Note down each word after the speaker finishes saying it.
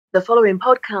The following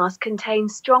podcast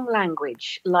contains strong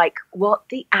language like what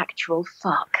the actual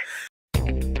fuck.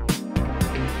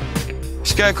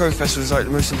 Scarecrow Festival is like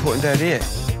the most important day of the year.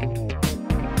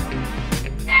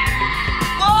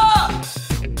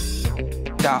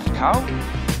 What? Daft cow?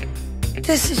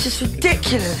 This is just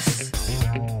ridiculous.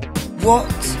 What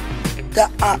the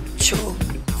actual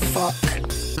fuck?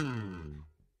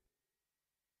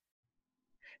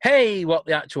 Hey, what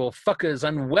the actual fuckers,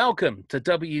 and welcome to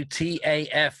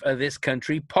WTAF of This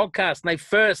Country podcast. Now,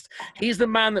 first, he's the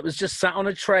man that was just sat on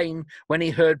a train when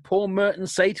he heard Paul Merton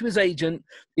say to his agent,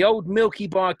 "The old Milky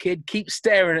Bar kid keeps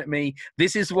staring at me.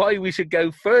 This is why we should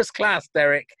go first class,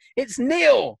 Derek." It's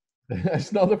Neil.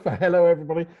 Hello,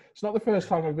 everybody. It's not the first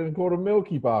time I've been called a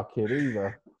Milky Bar kid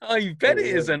either. I bet it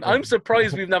isn't. I'm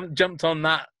surprised we haven't jumped on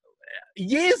that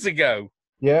years ago.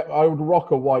 Yeah, I would rock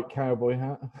a white cowboy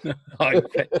hat.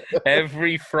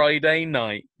 Every Friday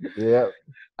night. Yeah.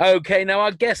 Okay, now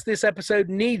our guest this episode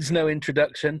needs no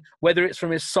introduction, whether it's from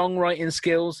his songwriting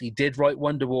skills, he did write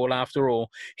Wonderwall after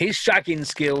all, his shagging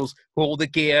skills, all the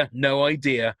gear, no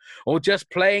idea, or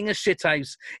just playing a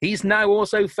shithouse. He's now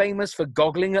also famous for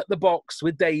goggling at the box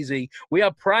with Daisy. We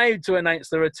are proud to announce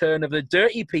the return of the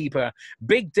Dirty Peeper,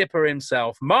 Big Dipper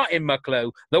himself, Martin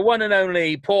Mucklow, the one and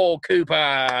only Paul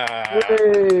Cooper.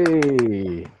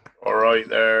 Hey. All right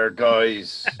there,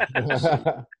 guys.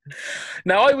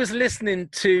 Now, I was listening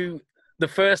to the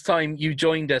first time you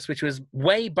joined us, which was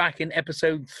way back in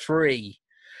episode 3,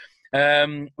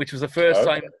 which was the first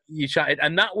time you chatted.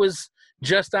 And that was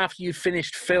just after you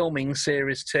finished filming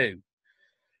series 2.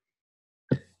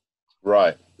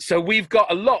 Right. So we've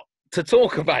got a lot to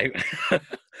talk about.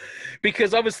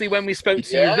 Because obviously when we spoke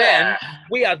to you then,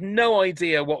 we had no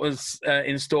idea what was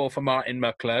in store for Martin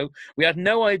Mucklow. We had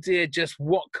no idea just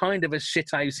what kind of a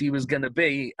shithouse he was going to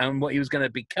be and what he was going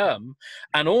to become.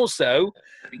 And also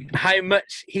how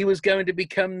much he was going to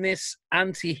become this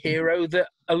anti-hero that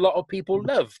a lot of people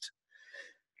loved.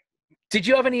 Did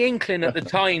you have any inkling at the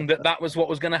time that that was what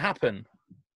was going to happen?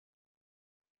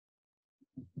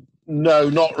 No,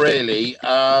 not really.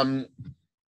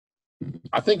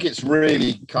 I think it's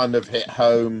really kind of hit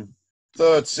home.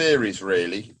 Third series,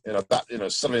 really.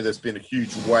 Suddenly there's been a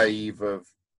huge wave of,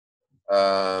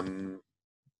 kind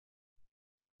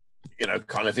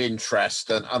of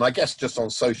interest, and I guess just on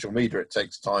social media, it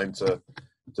takes time to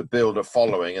build a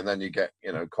following, and then you get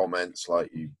comments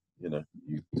like you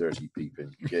dirty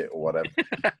peeping git or whatever.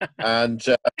 And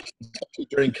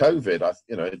during COVID,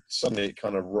 suddenly it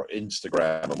kind of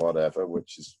Instagram and whatever,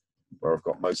 which is where I've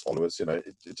got most followers,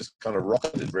 it just kind of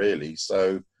rocketed, really.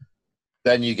 So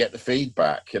then you get the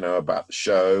feedback, about the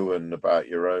show and about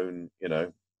your own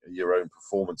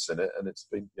performance in it, and it's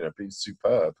been, been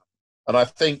superb. And I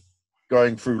think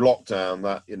going through lockdown,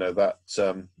 that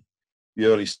the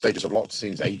early stages of lockdown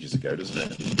seems ages ago,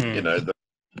 doesn't it?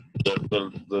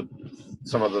 The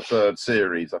some of the third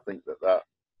series, I think that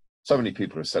so many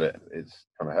people have said it's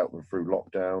kind of helped them through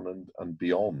lockdown and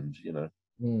beyond,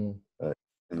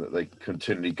 and that they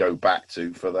continually go back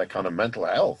to for their kind of mental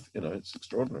health. It's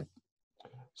extraordinary.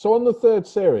 So on the third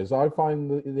series, I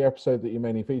find the episode that you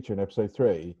mainly feature in episode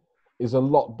 3 is a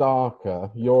lot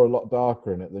darker. You're a lot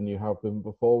darker in it than you have been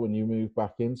before when you move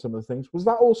back in some of the things. Was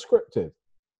that all scripted?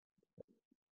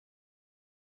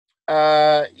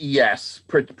 Yes,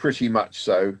 pretty much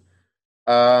so.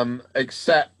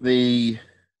 Except the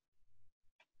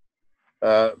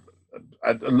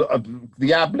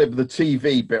ad-lib, the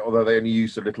TV bit, although they only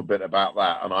used a little bit about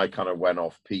that, and I kind of went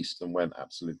off-piste and went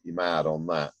absolutely mad on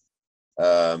that.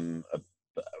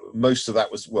 Most of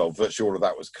that was, virtually all of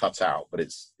that was cut out, but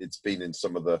it's been in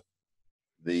some of the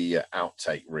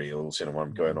outtake reels, when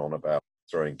I'm going on about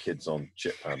throwing kids on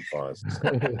chip pan fires and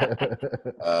stuff.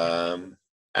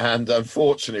 And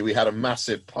unfortunately, we had a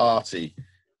massive party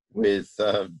with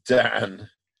Dan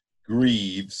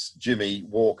Greaves, Jimmy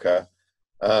Walker,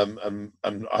 and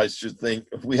I should think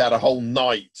we had a whole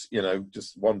night,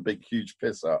 just one big huge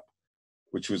piss up,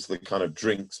 which was the kind of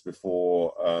drinks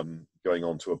before going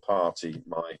on to a party,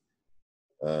 my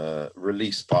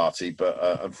release party. But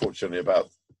unfortunately, about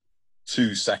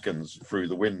 2 seconds through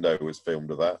the window was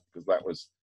filmed of that, because that was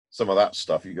some of that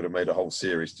stuff. You could have made a whole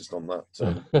series just on that.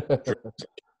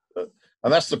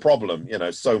 And that's the problem,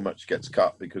 so much gets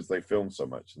cut because they film so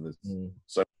much, and there's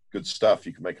so good stuff.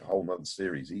 You can make a whole nother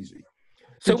series easy.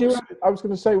 So I was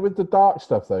going to say, with the dark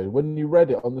stuff though, when you read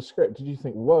it on the script, did you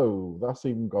think, whoa, that's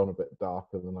even gone a bit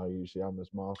darker than I usually am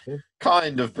as Martin?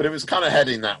 Kind of, but it was kind of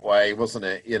heading that way, wasn't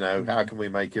it? How can we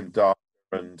make him darker?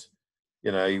 And,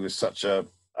 he was such a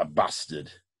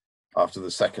bastard after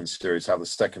the second series, how the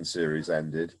second series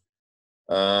ended.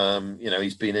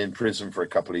 He's been in prison for a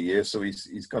couple of years, so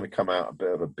he's going to come out a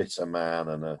bit of a bitter man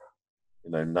and a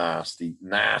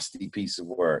nasty piece of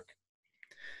work.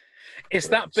 It's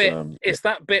that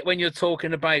bit when you're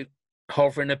talking about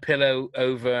hovering a pillow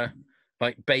over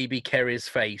like baby Kerry's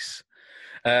face,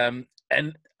 and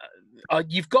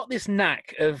you've got this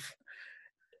knack of.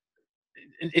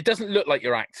 It doesn't look like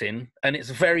you're acting, and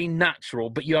it's very natural,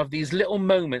 but you have these little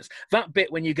moments. That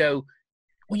bit when you go,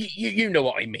 well, you know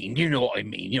what I mean. You know what I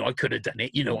mean. I could have done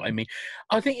it. You know what I mean.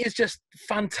 I think it's just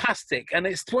fantastic, and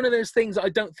it's one of those things that I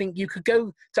don't think you could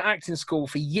go to acting school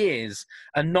for years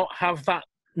and not have that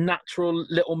natural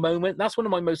little moment. That's one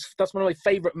of my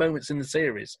favorite moments in the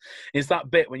series. Is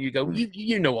that bit when you go,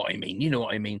 you know what I mean. You know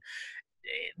what I mean.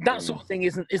 That sort of thing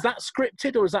is that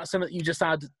scripted, or is that something that you just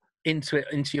add into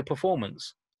your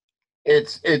performance?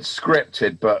 It's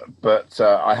scripted, but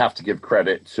I have to give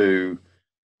credit to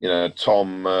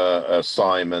Tom,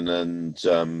 Simon,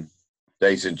 and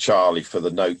Daisy and Charlie for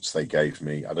the notes they gave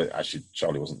me.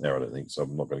 Charlie wasn't there, I don't think, so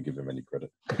I'm not going to give him any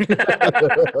credit.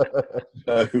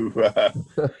 So,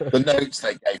 the notes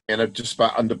they gave me, and just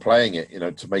about underplaying it,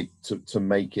 to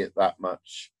make it that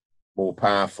much more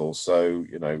powerful. So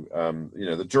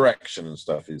the direction and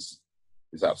stuff is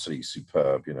absolutely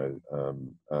superb,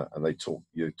 and they talk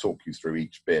you through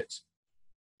each bit,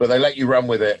 but they let you run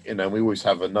with it. We always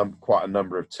have quite a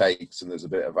number of takes, and there's a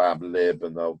bit of ad lib,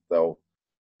 and they'll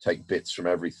take bits from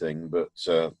everything. But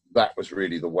that was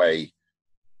really the way,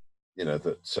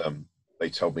 that they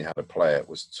told me how to play it,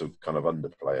 was to kind of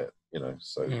underplay it,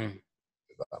 so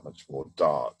that much more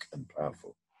dark and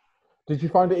powerful. Did you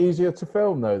find it easier to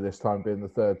film though this time, being the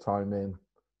third time in?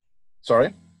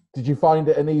 Sorry? Did you find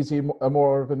it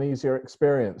more of an easier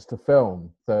experience to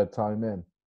film third time in?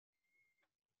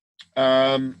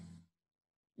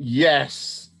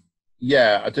 Yes.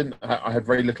 Yeah, I had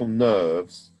very little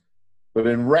nerves, but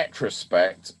in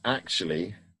retrospect,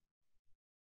 actually,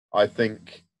 I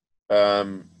think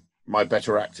my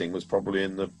better acting was probably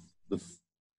in the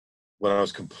when I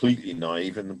was completely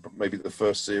naive, in maybe the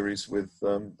first series with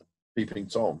Peeping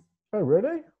Tom. Oh,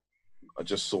 really? I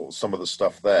just saw some of the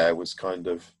stuff there was kind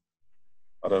of,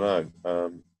 I don't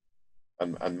know,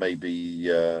 and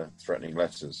maybe threatening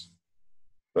letters,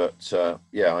 but I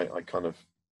kind of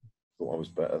thought I was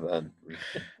better then.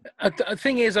 The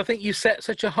thing is, I think you set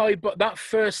such a high, but that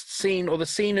first scene, or the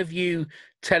scene of you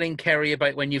telling Kerry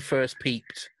about when you first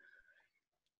peeped,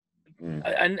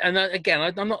 and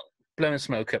again, I'm not blowing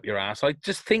smoke up your ass. I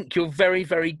just think you're very,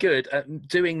 very good at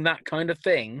doing that kind of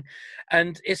thing,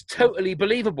 and it's totally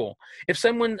believable. If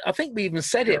someone, I think we even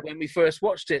said it when we first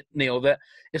watched it, Neil, that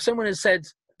if someone had said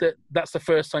that that's the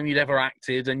first time you'd ever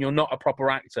acted and you're not a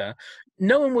proper actor,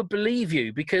 no one would believe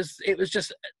you, because it was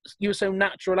just, you were so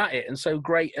natural at it and so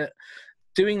great at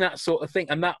doing that sort of thing.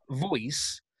 And that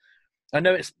voice, I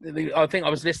think I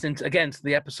was listening to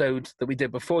the episode that we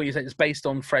did before. You said it's based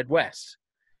on Fred West.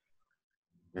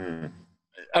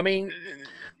 I mean,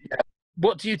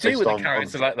 what do you do with a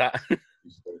character like that?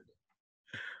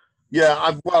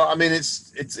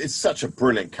 It's such a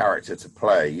brilliant character to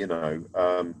play.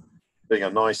 Being a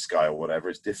nice guy or whatever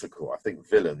is difficult. I think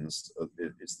villains,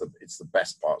 it's the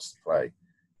best parts to play,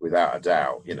 without a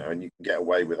doubt. And you can get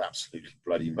away with absolutely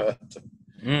bloody murder.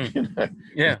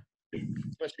 Yeah.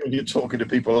 Especially when you're talking to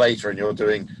people later and you're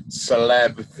doing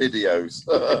celeb videos.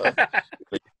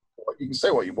 You can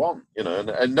say what you want,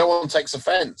 and no one takes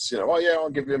offense. Oh yeah, I'll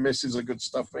give you a Mrs. a good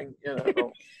stuffing,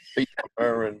 I'll beat on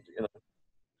her, and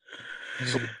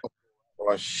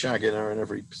I shagging her in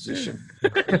every position.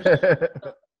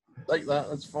 Take that,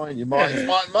 that's fine. It's Martin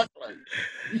Muckley.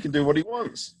 He can do what he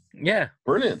wants. Yeah,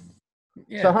 brilliant.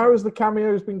 Yeah. So how has the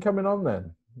cameos been coming on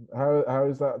then? How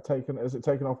is that taken? Has it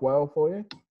taken off well for you?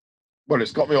 Well,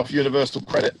 it's got me off Universal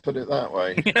credit. Put it that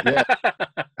way. Yeah.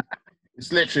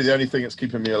 It's literally the only thing that's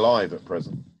keeping me alive at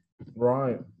present.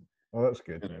 Right. Well, that's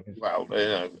good. Well,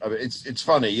 it's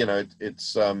funny,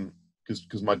 it's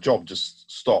because my job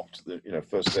just stopped the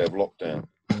first day of lockdown,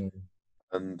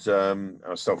 and I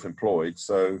was self-employed.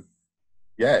 So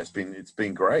yeah, it's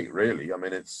been great, really. I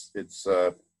mean, it's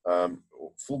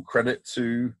full credit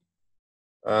to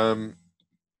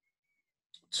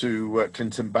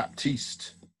Clinton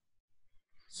Baptiste.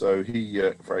 So he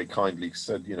very kindly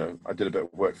said, I did a bit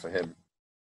of work for him.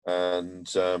 And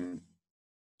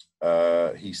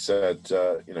he said,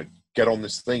 get on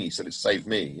this thing. He said, it saved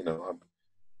me.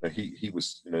 He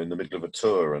was, in the middle of a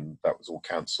tour, and that was all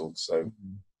cancelled. So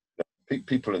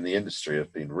people in the industry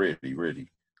have been really,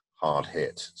 really hard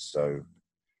hit. So,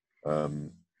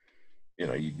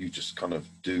 you just kind of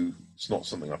do. It's not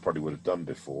something I probably would have done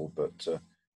before, but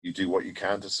you do what you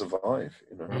can to survive.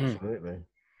 Absolutely.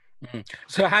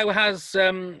 So how has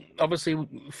obviously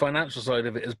financial side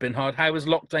of it has been hard. How has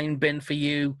lockdown been for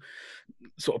you,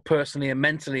 sort of personally and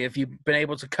mentally? Have you been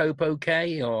able to cope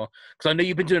okay? Or because I know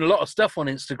you've been doing a lot of stuff on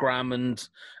Instagram and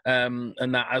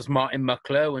that as Martin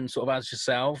Mucklow and sort of as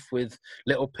yourself with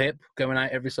Little Pip going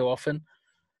out every so often.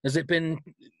 Has it been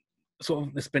sort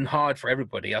of, it's been hard for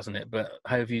everybody, hasn't it? But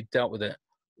how have you dealt with it?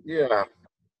 Yeah.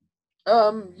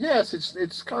 Yes,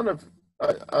 it's kind of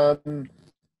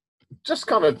just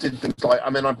kind of did things like, I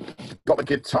mean, I got the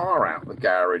guitar out of the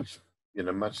garage, you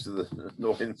know, much to the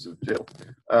annoyance of Jill,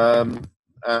 and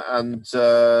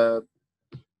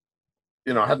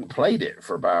you know, I hadn't played it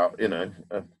for about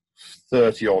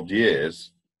 30 odd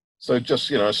years, so just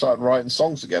I started writing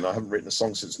songs again. I haven't written a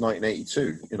song since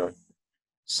 1982,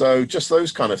 so just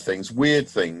those kind of things, weird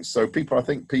things. So I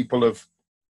think people have,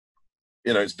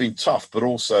 it's been tough, but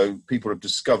also people have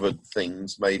discovered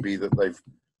things maybe that they've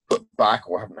put back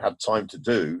or haven't had time to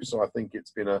do. So I think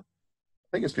it's been a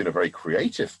very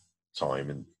creative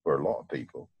time for a lot of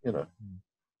people,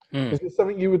 Is it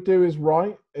something you would do as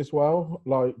write as well,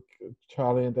 like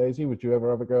Charlie and Daisy? Would you ever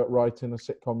have a go at writing a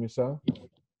sitcom yourself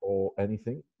or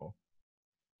anything?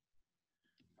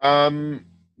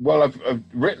 Well, I've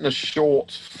written a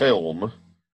short film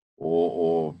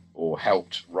or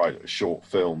helped write a short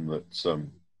film that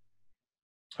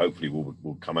hopefully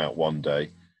will come out one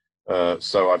day.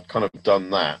 So I've kind of done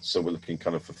that. So we're looking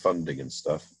kind of for funding and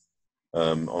stuff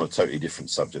on a totally different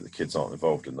subject. The kids aren't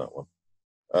involved in that one.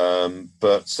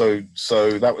 But so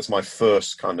that was my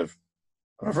first kind of.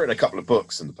 I've written a couple of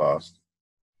books in the past,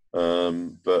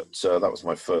 but that was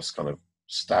my first kind of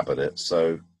stab at it.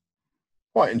 So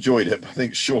quite enjoyed it. But I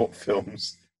think short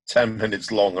films, 10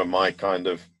 minutes long, are my kind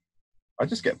of. I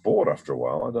just get bored after a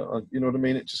while. You know what I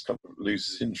mean? It just kind of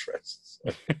loses interest.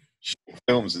 So short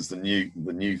films is the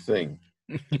new thing.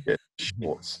 Yeah,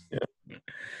 shorts. Yeah.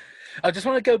 I just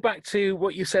want to go back to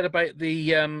what you said about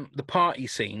the party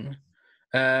scene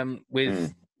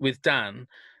with Dan.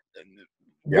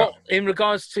 What in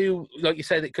regards to, like you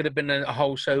said, it could have been a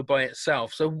whole show by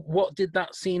itself. So what did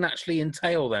that scene actually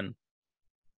entail then?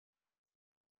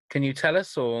 Can you tell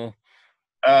us, or?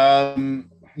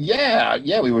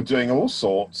 Yeah, we were doing all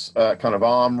sorts, kind of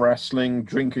arm wrestling,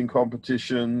 drinking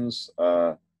competitions,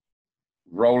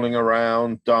 rolling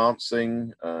around,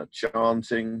 dancing,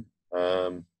 chanting.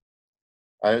 And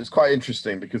it was quite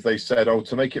interesting because they said,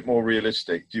 to make it more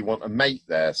realistic, do you want a mate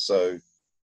there? So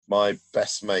my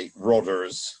best mate,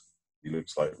 Rodders, he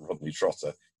looks like Rodney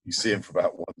Trotter. You see him for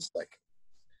about 1 second.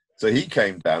 So he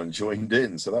came down and joined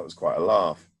in. So that was quite a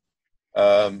laugh.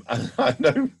 And I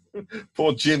know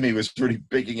poor Jimmy was really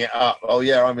bigging it up. Oh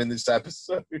yeah, I'm in this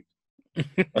episode.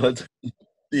 And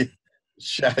his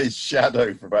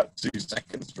shadow for about 2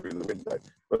 seconds through the window.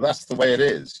 But that's the way it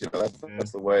is.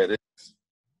 That's the way it is.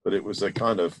 But it was a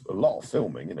lot of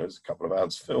filming. It was a couple of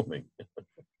hours filming,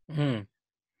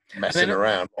 messing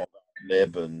around on that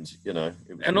lib, and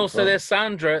and also fun. There's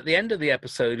Sandra at the end of the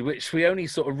episode, which we only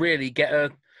sort of really get a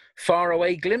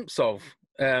faraway glimpse of.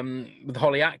 With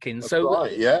Holly Atkins. That's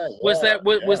right. Yeah. Was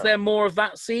there more of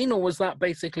that scene, or was that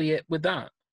basically it with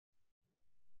that?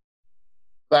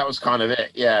 That was kind of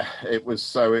it. Yeah. It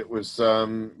was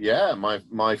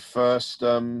my first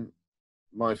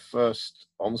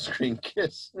on-screen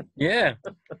kiss. Yeah.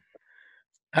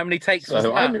 How many takes was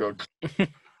that?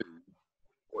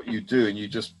 What you do, and you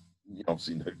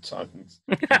obviously no tongues.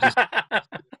 You just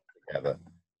together.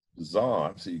 Bizarre,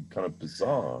 absolutely kind of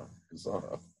bizarre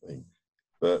thing.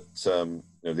 But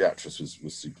the actress was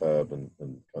superb and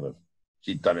kind of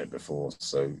she'd done it before,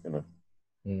 so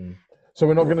So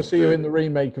we're not going to see you in the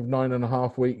remake of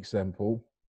 9.5 Weeks, then, Paul?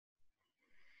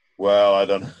 Well, I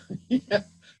don't know.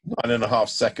 9.5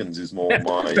 seconds is more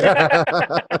my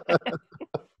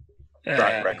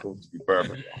track record, to be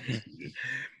perfect.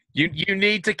 You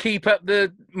need to keep up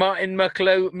the Martin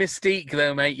Mucklow mystique,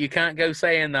 though, mate. You can't go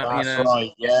saying that. That's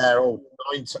right.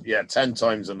 Yeah. 10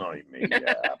 times a night, me.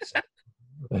 Yeah, absolutely.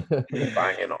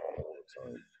 Banging on all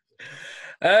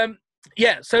the time.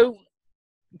 So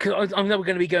because I'm never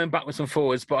going to be going backwards and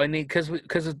forwards, but I need because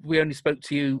we only spoke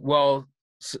to you while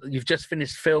you've just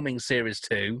finished filming series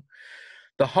 2.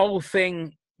 The whole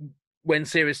thing when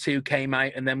series 2 came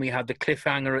out, and then we had the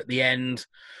cliffhanger at the end,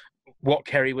 what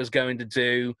Kerry was going to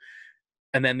do,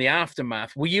 and then the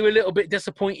aftermath. Were you a little bit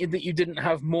disappointed that you didn't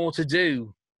have more to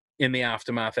do in the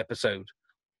aftermath episode?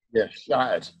 Yeah,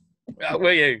 shattered.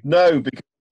 Were you? No,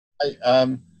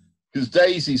 because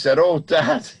Daisy said, "Oh,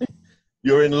 Dad,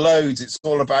 you're in loads. It's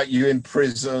all about you in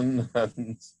prison."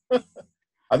 And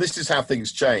this is how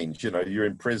things change. You're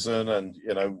in prison, and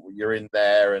you're in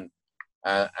there, and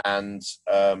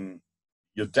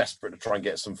you're you're desperate to try and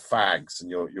get some fags, and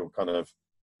you're kind of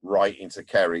writing to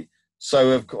Kerry.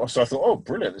 So of course I thought, oh,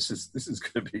 brilliant! This is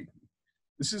going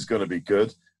to be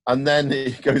good. And then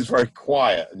it goes very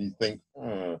quiet, and you think,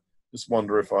 just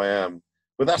wonder if I am.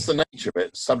 But that's the nature of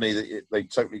it. Suddenly they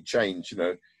totally change,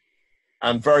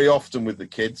 And very often with the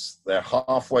kids, they're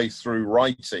halfway through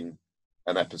writing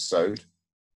an episode,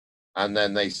 and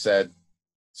then they say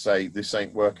this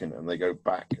ain't working, and they go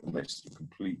back and they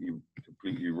completely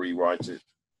rewrite it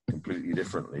completely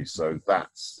differently. So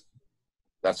that's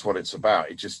what it's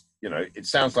about. It just, it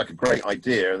sounds like a great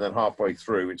idea, and then halfway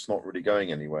through, it's not really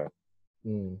going anywhere.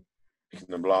 Making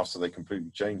them laugh, so they completely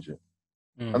change it.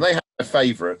 And they have their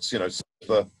favourites,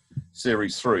 the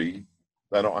series 3,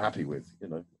 they're not happy with,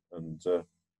 and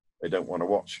they don't want to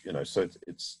watch, So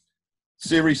it's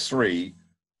series 3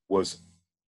 was,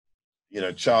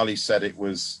 Charlie said it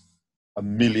was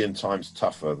 1,000,000 times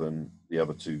tougher than the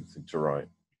other 2 to write,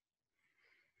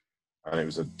 and it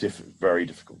was very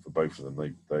difficult for both of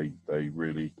them. They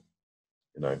really,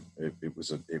 it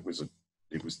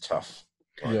was tough.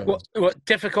 Yeah. What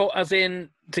difficult as in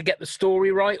to get the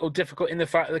story right, or difficult in the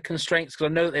fact of the constraints? Because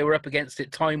I know that they were up against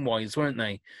it time-wise, weren't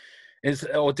they?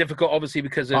 Or difficult, obviously,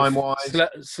 because of time-wise,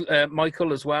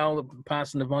 Michael as well, the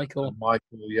passing of Michael. And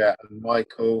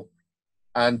Michael,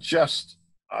 and just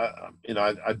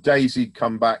Daisy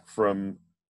come back from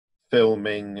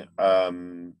filming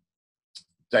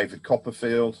David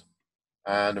Copperfield,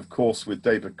 and of course with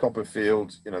David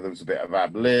Copperfield, there was a bit of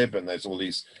ad lib, and there's all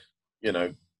these,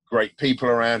 great people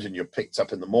around, and you're picked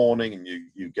up in the morning, and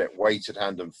you get weighted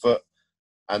hand and foot,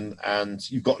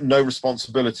 and you've got no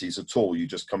responsibilities at all. You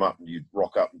just come up and you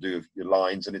rock up and do your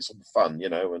lines, and it's all fun,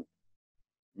 and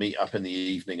meet up in the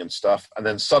evening and stuff. And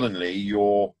then suddenly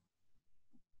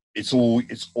it's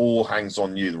all hangs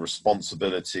on you, the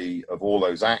responsibility of all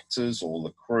those actors, all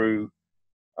the crew,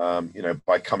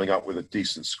 by coming up with a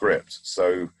decent script.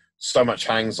 So much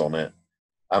hangs on it.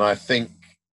 And I think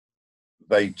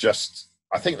they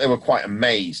were quite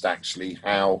amazed, actually,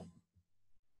 how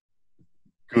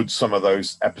good some of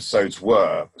those episodes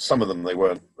were. Some of them they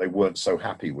weren't so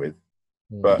happy with,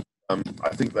 but I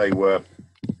think they were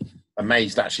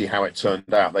amazed actually how it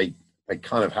turned out. They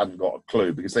kind of hadn't got a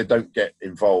clue, because they don't get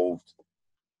involved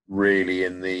really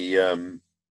in the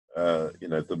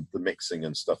the mixing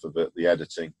and stuff of it, the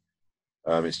editing.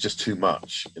 It's just too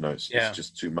much, it's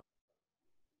just too much.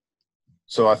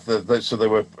 So so they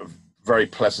were very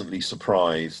pleasantly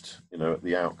surprised, at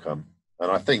the outcome. And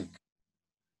I think,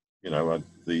 I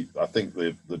think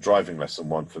the driving lesson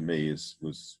one for me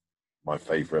was my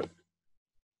favourite.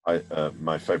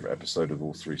 My favourite episode of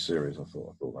all 3 series. I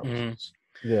thought that was.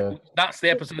 Yeah, that's the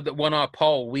episode that won our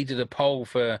poll. We did a poll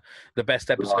for the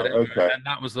best episode ever, and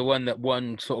that was the one that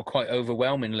won sort of quite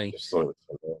overwhelmingly.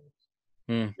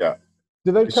 Yeah,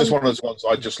 it's just one of those ones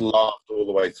I just laughed all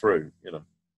the way through.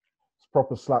 It's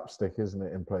proper slapstick, isn't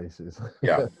it, in places?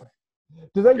 Yeah.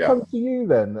 Do they come to you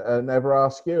then and ever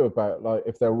ask you about, like,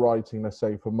 if they're writing, let's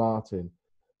say, for Martin?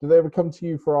 Do they ever come to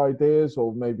you for ideas,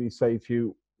 or maybe say to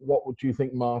you, what would you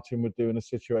think Martin would do in a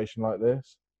situation like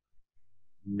this?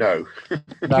 No.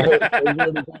 No, they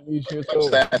really don't use you at all.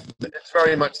 It's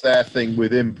very much their thing,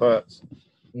 with input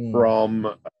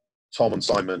from Tom and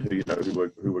Simon, who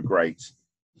were great.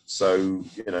 So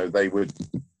they would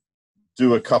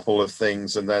do a couple of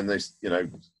things, and then they,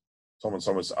 Tom and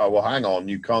Simon would say, oh, well, hang on,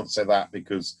 you can't say that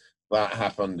because that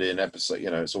happened in episode.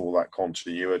 It's all that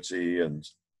continuity, and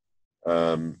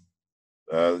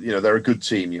they're a good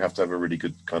team. You have to have a really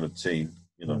good kind of team.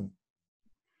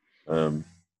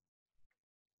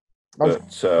 Oh,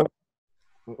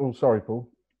 sorry, Paul.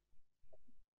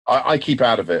 I keep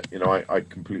out of it. I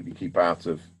completely keep out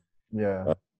of.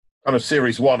 Yeah. Kind of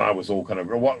series 1, I was all kind of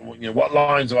what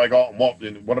lines have I got,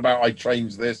 and what about I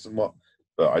changed this and what.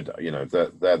 But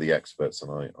they're the experts,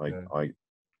 and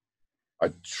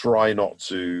I try not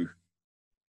to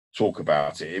talk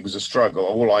about it. It was a struggle.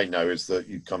 All I know is that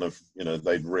you kind of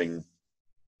they'd ring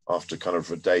after kind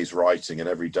of a day's writing, and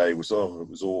every day was, it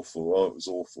was awful,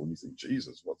 and you think,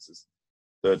 Jesus, what's this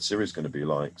 3rd series going to be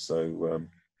like? So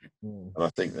and I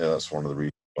think that's one of the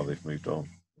reasons why they've moved on.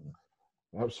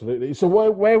 Absolutely. So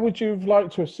where would you have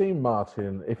liked to have seen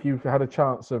Martin if you've had a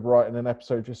chance of writing an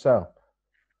episode yourself?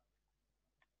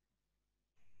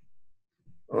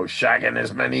 Oh, shagging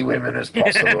as many women as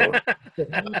possible.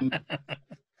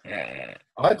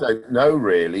 I don't know,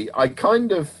 really. I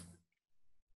kind of...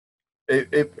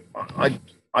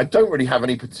 I don't really have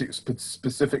any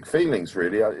specific feelings,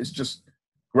 really. It's just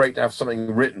great to have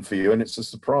something written for you, and it's a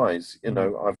surprise. I've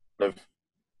kind of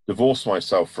divorced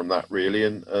myself from that, really,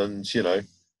 and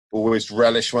always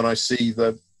relish when I see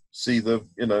the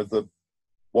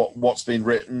what's been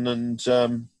written, and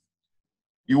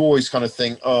you always kind of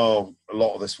think, oh, a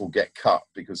lot of this will get cut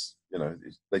because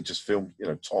they just film.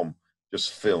 Tom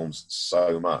just films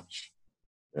so much.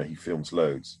 He films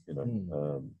loads.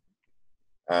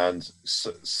 And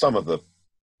some of the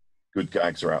good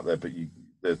gags are out there, but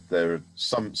there are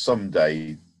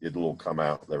someday it'll all come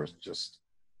out. There are just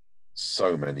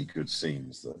so many good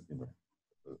scenes that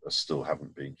still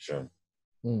haven't been shown.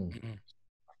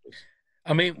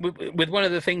 I mean, with one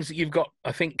of the things that you've got,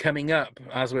 I think, coming up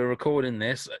as we're recording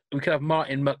this, we could have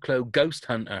Martin Mucklow Ghost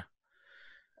Hunter.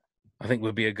 I think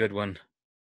would be a good one.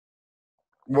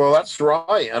 Well, that's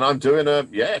right, and I'm doing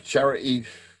a charity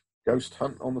ghost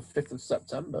hunt on the 5th of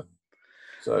September.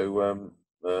 So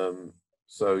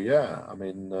yeah, I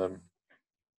mean, I'm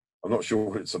not sure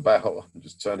what it's about. I'm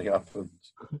just turning up and.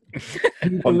 Do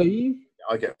you believe?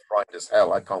 I get frightened as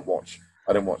hell. I don't watch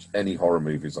any horror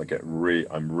movies. I'm a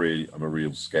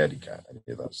real scaredy cat. Any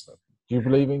of that stuff. Do you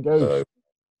believe in ghosts? So,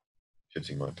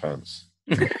 shitting my pants.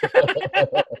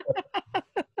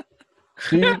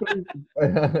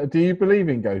 Do you believe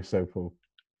in ghosts, though, Paul?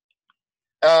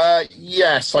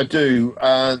 Yes, I do.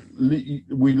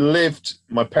 We lived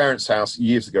my parents' house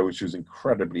years ago, which was an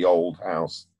incredibly old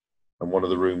house, and one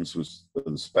of the rooms was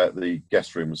the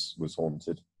guest room was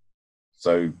haunted.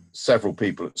 So several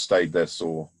people that stayed there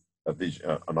saw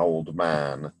an old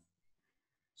man.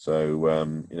 So a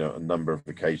number of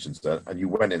occasions there, and you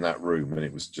went in that room, and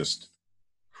it was just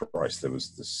Christ. There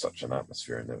was such an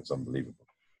atmosphere in there; it was unbelievable.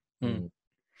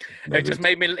 It just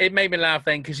made me laugh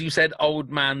then because you said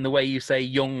old man the way you say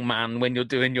young man when you're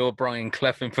doing your Brian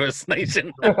Clough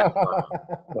impersonation.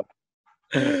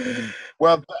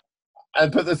 Well,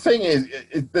 but the thing is,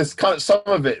 there's kind of some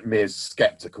of it me is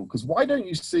skeptical because why don't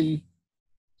you see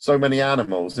so many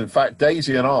animals? In fact,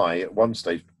 Daisy and I at one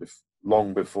stage,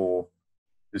 long before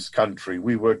this country,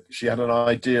 she had an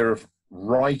idea of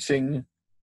writing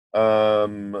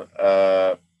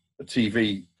a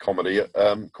TV comedy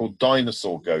called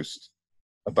Dinosaur Ghost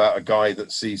about a guy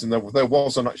that sees, and there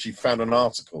wasn't actually found an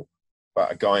article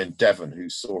about a guy in Devon who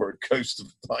saw a ghost of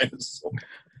a dinosaur.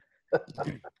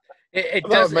 It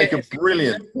that would make a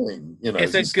brilliant thing.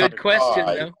 It's a good question,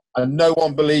 though. And no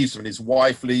one believes him, and his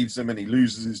wife leaves him, and he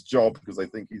loses his job because they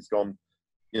think he's gone,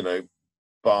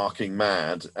 barking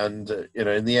mad. And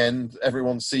in the end,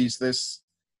 everyone sees this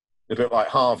a bit like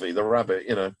Harvey the rabbit.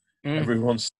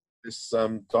 Everyone sees this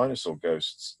dinosaur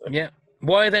ghosts. Yeah.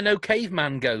 Why are there no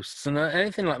caveman ghosts and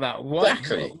anything like that? Why?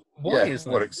 Exactly. Why is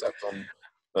that? Well, except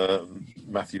on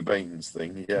Matthew Bain's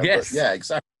thing. Yeah. Yes. But, yeah.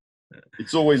 Exactly.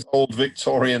 It's always old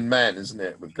Victorian men, isn't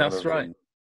it? That's right.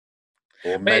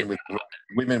 Or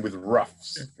women with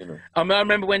ruffs. I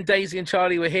remember when Daisy and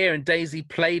Charlie were here, and Daisy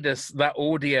played us that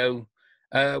audio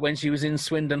when she was in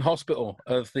Swindon Hospital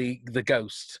of the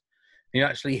ghost. You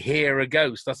actually hear a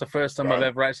ghost. That's the first time I've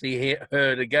ever actually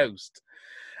heard a ghost.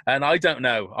 And I don't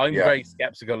know. I'm very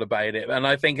skeptical about it. And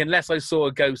I think unless I saw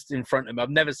a ghost in front of me, I've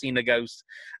never seen a ghost,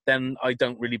 then I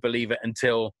don't really believe it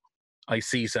until I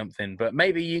see something. But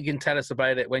maybe you can tell us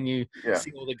about it when you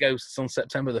see all the ghosts on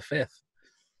September the 5th.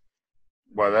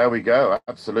 Well, there we go.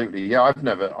 Absolutely. Yeah, I've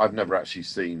never actually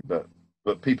seen, but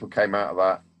people came out of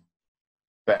that.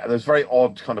 But there's very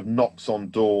odd kind of knocks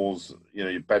on doors,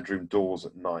 your bedroom doors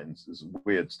at night. And there's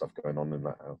weird stuff going on in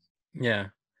that house. Yeah.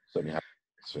 Certainly happens.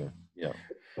 So, yeah.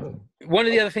 One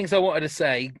of the other things I wanted to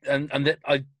say, and that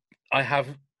I have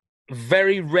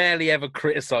very rarely ever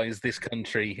criticized this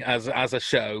country as a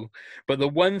show, but the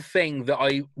one thing that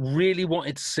I really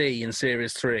wanted to see in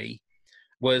Series 3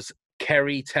 was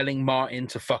Kerry telling Martin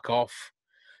to fuck off,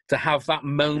 to have that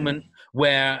moment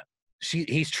where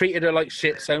he's treated her like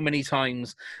shit so many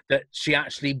times that she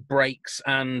actually breaks,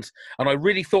 and I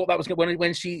really thought that was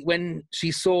when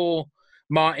she saw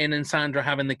Martin and Sandra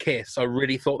having the kiss. I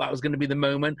really thought that was going to be the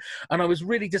moment, and I was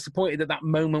really disappointed that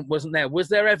moment wasn't there. Was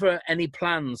there ever any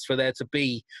plans for there to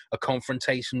be a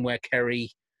confrontation where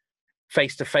Kerry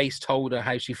face to face told her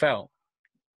how she felt?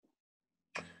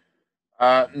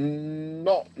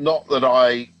 Not that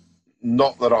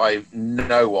I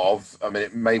know of. I mean,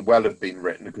 it may well have been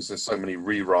written because there's so many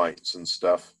rewrites and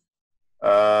stuff.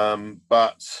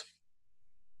 But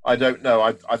I don't know.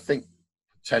 I think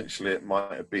potentially it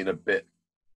might have been a bit.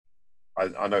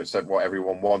 I know it said what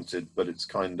everyone wanted, but it's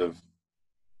kind of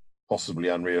possibly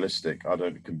unrealistic. I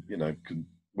don't,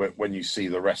 when you see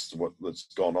the rest of that's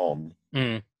gone on,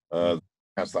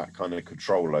 has that kind of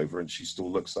control over, and she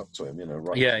still looks up to him,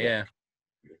 right? Yeah.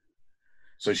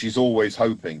 So she's always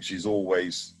hoping, she's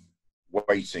always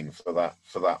waiting for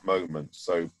that moment.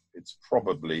 So it's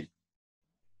probably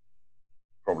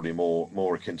probably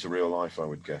more akin to real life, I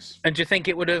would guess. And do you think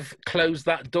it would have closed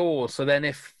that door? So then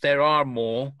if there are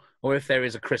more, or if there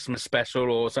is a Christmas special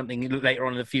or something later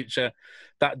on in the future,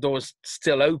 that door's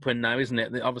still open now, isn't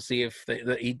it? Obviously, if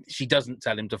she doesn't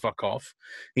tell him to fuck off,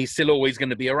 he's still always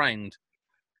going to be around.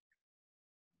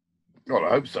 Well, I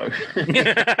hope so.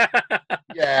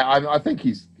 Yeah, I think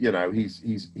he's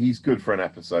good for an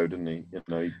episode, isn't he? You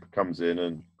know, he comes in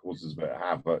and causes a bit of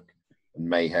havoc and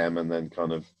mayhem, and then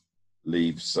kind of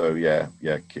leaves. So yeah,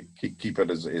 keep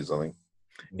it as it is, I think.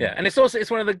 Yeah, and it's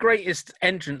one of the greatest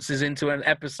entrances into an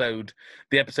episode.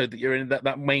 The episode that you're in,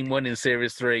 that main one in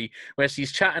series 3, where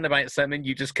she's chatting about something.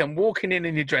 You just come walking in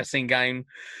your dressing gown,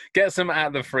 get some out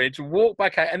of the fridge, walk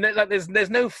back out, and there's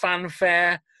no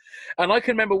fanfare. And I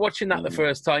can remember watching that the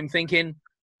first time, thinking,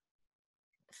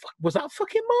 was that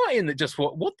fucking Martin that just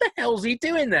what the hell's he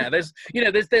doing there?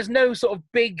 There's no sort of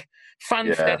big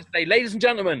fanfare to say, ladies and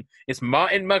gentlemen, it's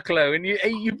Martin Mucklow, and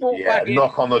you walk back in.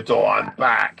 Knock on the door, I'm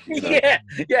back. Yeah.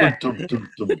 Dum, dum,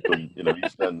 dum, dum, you know,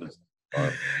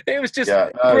 it was just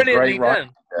brilliantly done.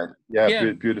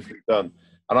 Beautifully done.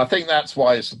 And I think that's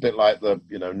why it's a bit like her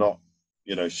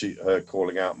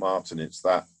calling out Martin. It's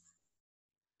that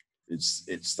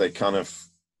it's they kind of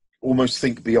almost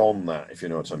think beyond that, if you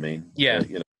know what I mean. Yeah.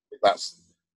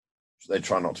 They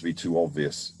try not to be too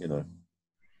obvious, you know,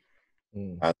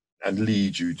 and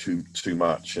lead you too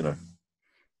much, you know.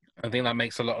 I think that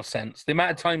makes a lot of sense. The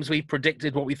amount of times we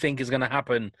predicted what we think is going to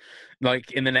happen,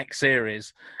 like in the next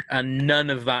series, and none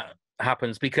of that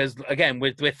happens because, again,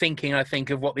 we're thinking, I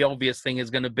think, of what the obvious thing is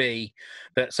going to be,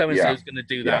 that so-and-so is going to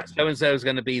do that, so-and-so is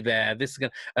going to be there,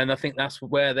 and I think that's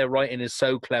where their writing is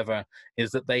so clever,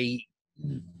 is that they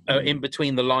are in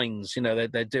between the lines, you know,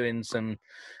 they're doing some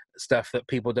stuff that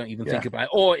people don't even think about,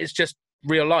 or it's just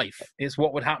real life. It's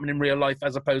what would happen in real life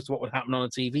as opposed to what would happen on a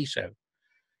TV show.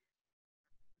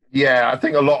 Yeah, I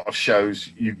think a lot of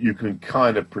shows you can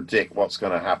kind of predict what's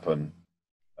going to happen,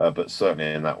 but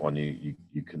certainly in that one you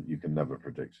can never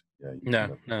predict. Yeah,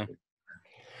 no. Predict.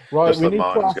 Right, just we need to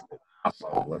ask.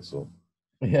 Asshole, that's all.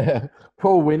 Yeah,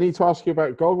 Paul, we need to ask you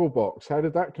about Gogglebox. How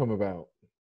did that come about?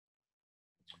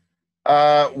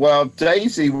 Well,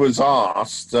 Daisy was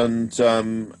asked, and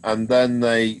then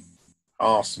they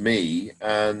asked me,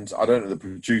 and I don't know, the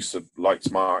producer likes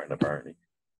Martin apparently.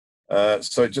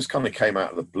 So it just kind of came out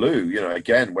of the blue, you know,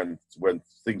 again, when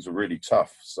things were really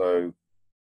tough. So,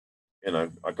 you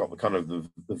know, I got the kind of the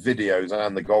videos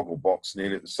and the Gogglebox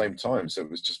nearly at the same time. So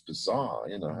it was just bizarre,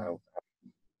 you know, how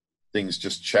things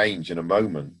just change in a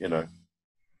moment, you know.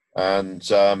 And,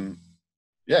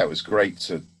 it was great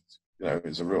to, you know, it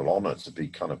was a real honor to be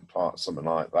kind of part of something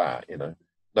like that, you know.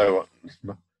 No,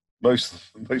 most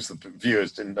of the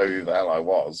viewers didn't know who the hell I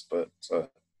was, but...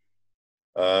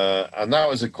 and that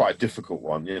was quite a difficult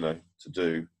one, you know, to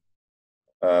do,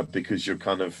 because you're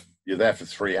there for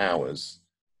 3 hours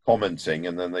commenting,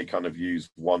 and then they kind of use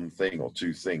one thing or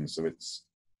two things. So and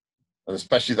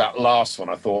especially that last one,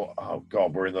 I thought, oh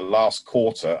God, we're in the last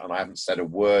quarter and I haven't said a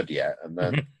word yet. And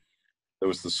then there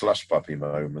was the slush puppy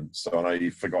moment. So I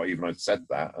forgot even I'd said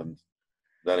that. And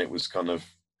then it was kind of,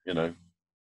 you know,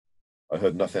 I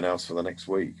heard nothing else for the next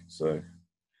week. So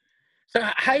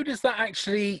how does that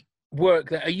actually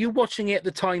work? Are you watching it at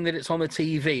the time that it's on the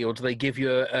TV, or do they give you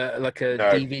a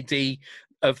DVD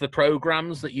of the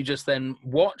programs that you just then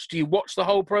watch? Do you watch the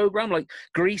whole program? Like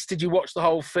Grease, did you watch the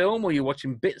whole film, or are you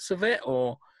watching bits of it?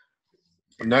 Or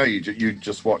no, you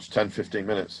just watch 10-15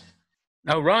 minutes.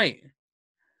 Oh, right.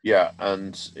 Yeah,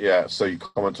 and so you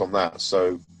comment on that.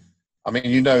 So I mean,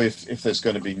 you know, if there's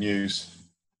going to be news.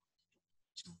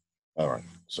 All right,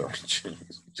 sorry,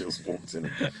 Jill's walked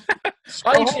in.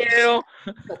 Hi, Jill.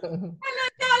 Hello,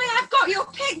 darling. I've got your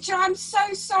picture. I'm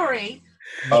so sorry.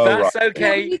 Oh, that's right.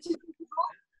 okay.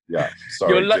 Yeah,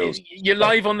 sorry. You're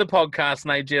live on the podcast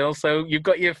now, Jill. So you've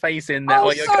got your face in there.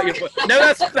 Oh, sorry.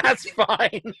 No, that's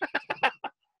fine.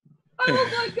 Oh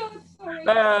my God, sorry.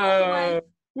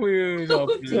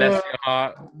 Oh, bless your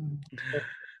heart.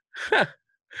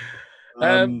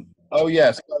 Oh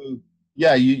yes. So,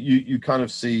 yeah, you kind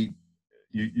of see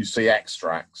you see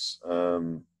extracts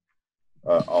of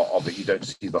it. You don't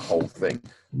see the whole thing,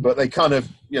 but they kind of,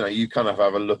 you know, you kind of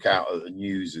have a look out at the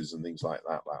newses and things like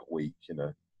that week, you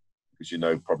know, because you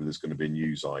know probably there's going to be a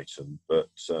news item. But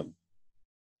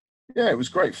it was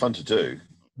great fun to do.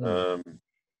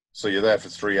 So you're there for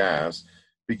 3 hours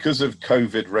because of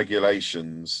COVID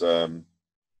regulations.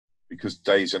 Because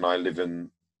Daisy and I live in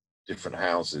different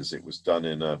houses, it was done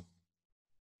in a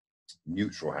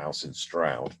neutral house in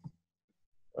Stroud.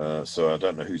 So I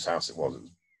don't know whose house it was. It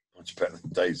was much better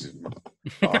than Daisy's,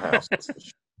 our house.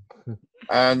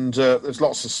 And there's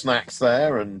lots of snacks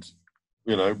there, and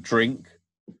drink,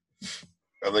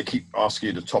 and they keep asking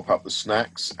you to top up the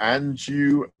snacks, and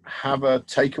you have a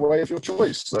takeaway of your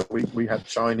choice. So we had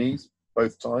Chinese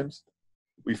both times.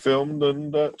 We filmed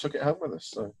and took it home with us.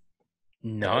 So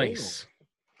nice.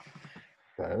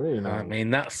 Very nice. I mean,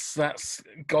 that's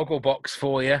Gogglebox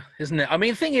for you, isn't it? I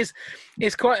mean, the thing is,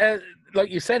 it's quite like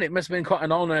you said, it must have been quite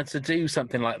an honour to do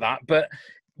something like that. But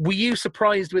were you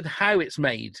surprised with how it's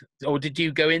made, or did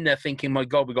you go in there thinking, "My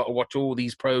God, we've got to watch all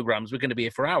these programs. We're going to be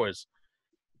here for hours"?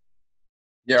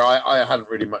 Yeah, I hadn't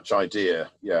really much idea.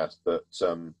 Yeah, but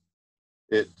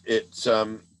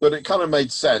but it kind of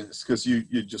made sense because you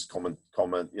just comment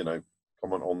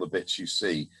on the bits you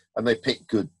see, and they pick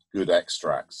good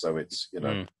extracts. So it's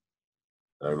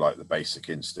like the Basic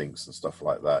Instincts and stuff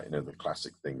like that. The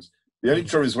classic things. The only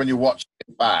trouble is when you watch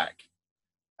it back,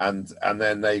 and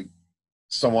then they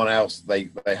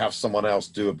have someone else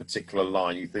do a particular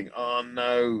line. You think, oh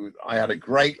no, I had a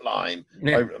great line.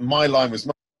 Yeah. My line was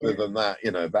much better than that.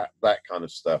 That kind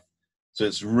of stuff. So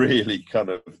it's really kind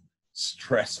of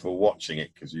stressful watching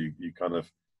it because you kind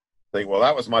of think, well,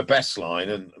 that was my best line,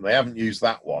 and they haven't used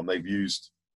that one. They've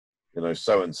used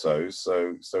so and so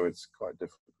it's quite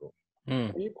difficult.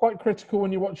 Are you quite critical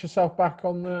when you watch yourself back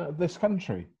on this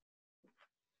country?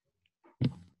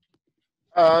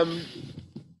 A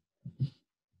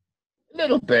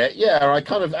little bit, yeah. I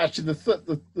kind of actually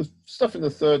the stuff in the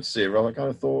third serial, I kind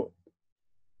of thought,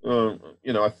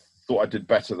 I thought I did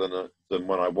better than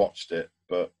when I watched it,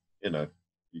 but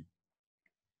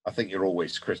I think you're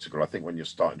always critical. I think when you're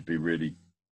starting to be really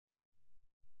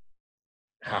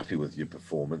happy with your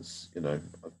performance, then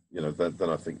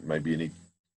I think maybe you need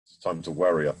time to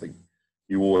worry. I think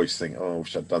you always think, oh, I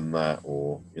wish I'd done that,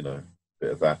 or a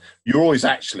bit of that. You're always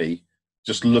actually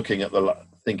just looking at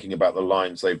thinking about the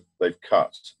lines they've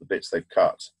cut, the bits they've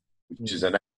cut, which is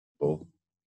inevitable.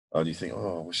 And you think,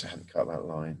 oh, I wish I hadn't cut that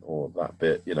line or that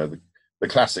bit. The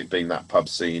classic being that pub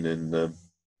scene in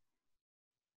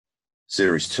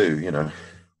series 2.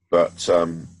 But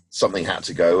something had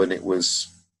to go, and it was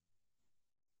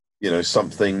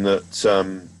something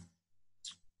that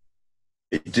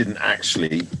it didn't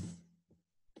actually.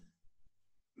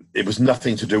 It was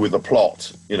nothing to do with the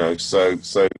plot, so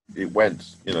it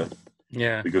went,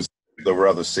 Yeah. Because there were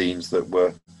other scenes that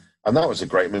were, and that was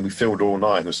we filmed all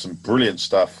night. There's some brilliant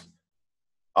stuff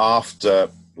after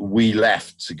we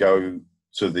left to go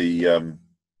to the,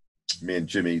 me and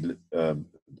Jimmy,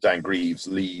 Dan Greaves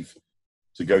leave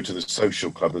to go to the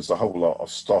social club. There's a whole lot of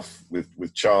stuff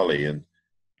with Charlie and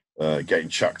getting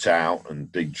chucked out and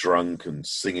big drunk and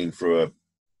singing through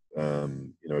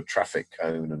a traffic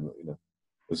cone, and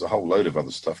there's a whole load of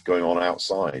other stuff going on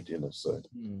outside, so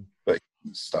but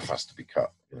stuff has to be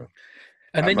cut,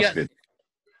 And then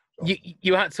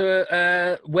you had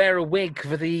to wear a wig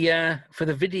for the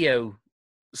video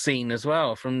scene as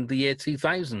well from the year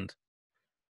 2000.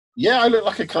 Yeah, I look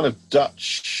like a kind of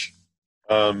Dutch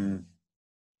kind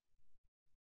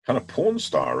of porn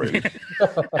star, really.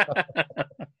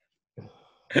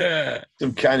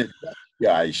 Some kind of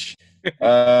guys.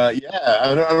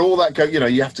 And all that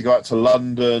you have to go out to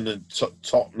London and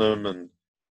Tottenham and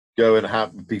go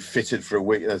and be fitted for a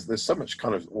week. There's so much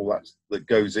kind of all that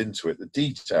goes into it. The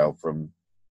detail from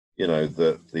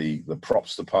the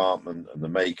props department and the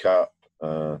makeup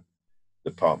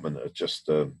department are just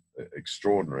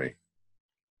extraordinary.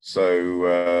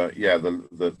 So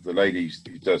the lady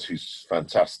who's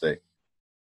fantastic,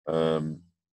 and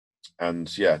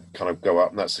kind of go up,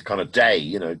 and that's the kind of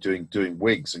day, doing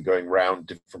wigs and going around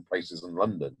different places in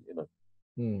London,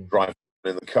 driving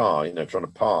in the car, trying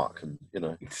to park, and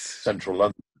central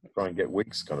London, try and get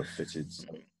wigs kind of fitted. So,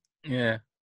 yeah.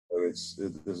 So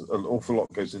there's an awful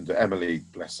lot goes into Emily,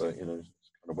 bless her, kind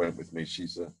of went with me.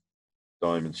 She's a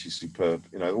diamond. She's superb.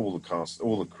 All the cast,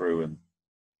 all the crew and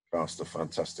cast are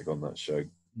fantastic on that show.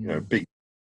 Big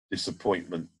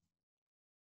disappointment.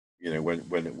 When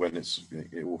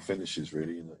it all finishes,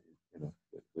 really,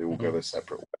 they all go their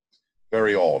separate ways.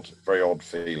 Very odd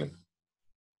feeling.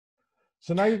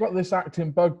 So now you've got this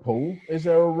acting bug, Paul. Is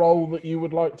there a role that you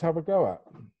would like to have a go at?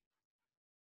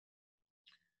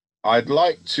 I'd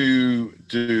like to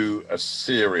do a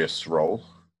serious role,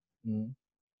 kind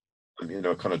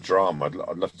of drama.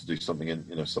 I'd love to do something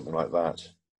in, something like that.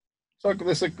 So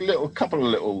there's a couple of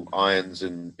little irons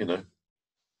in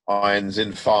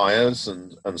fires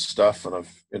and stuff, and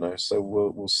I've, so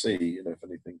we'll see, if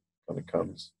anything kind of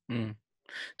comes.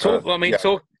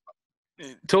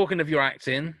 Talking of your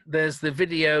acting, there's the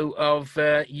video of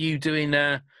you doing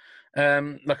like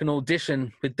an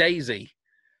audition with Daisy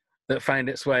that found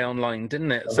its way online,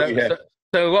 didn't it?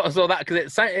 So what was all that?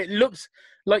 Because it looks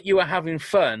like you were having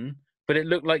fun, but it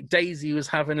looked like Daisy was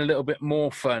having a little bit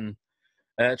more fun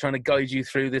trying to guide you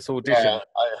through this audition. Yeah,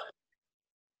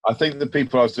 I think the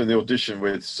people I was doing the audition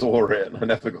with saw it, and I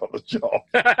never got the job.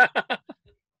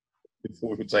 We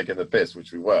thought we were taking the piss,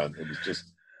 which we weren't. It was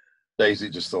just Daisy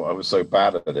just thought I was so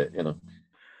bad at it, you know.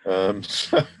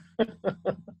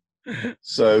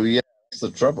 So yeah, that's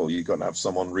the trouble. You've got to have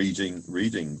someone reading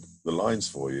the lines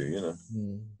for you, you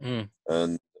know.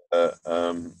 And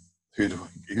who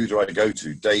do I go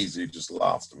to? Daisy just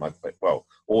laughed. Well,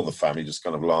 all the family just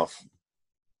kind of laugh.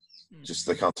 Just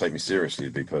they can't take me seriously,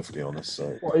 to be perfectly honest.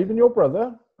 So, What, even your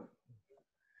brother?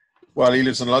 well, he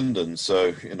lives in London,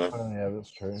 so you know. Oh, yeah,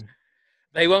 that's true.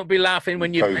 They won't be laughing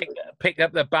when you pick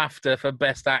up the BAFTA for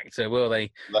Best Actor, will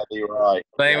they? That's right.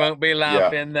 They won't be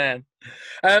laughing then.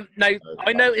 Now,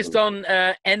 I noticed on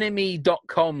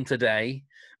enemy.com today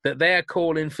that they're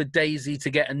calling for Daisy to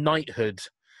get a knighthood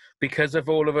because of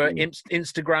all of her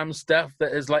Instagram stuff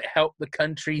that has like helped the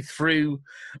country through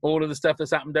all of the stuff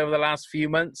that's happened over the last few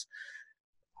months.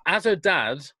 As her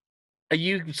dad, are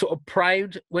you sort of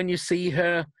proud when you see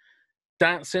her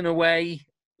dancing away,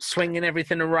 swinging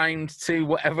everything around to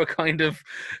whatever kind of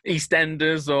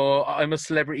EastEnders or I'm a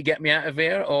Celebrity, Get Me Out of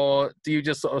Here? Or do you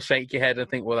just sort of shake your head and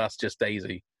think, well, that's just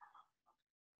Daisy?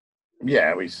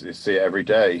 Yeah, we see it every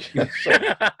day.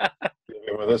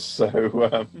 With us,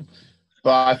 so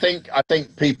but I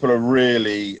think people are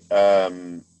really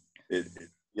you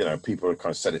know, people have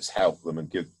kind of said it's helped them and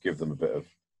give them a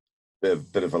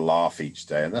bit of a laugh each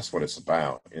day, and that's what it's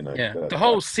about, you know. Yeah, the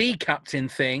whole sea captain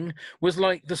thing was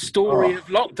like the story of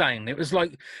lockdown. It was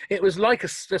like a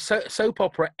soap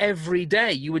opera every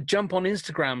day. You would jump on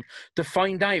Instagram to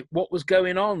find out what was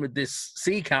going on with this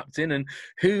sea captain and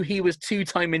who he was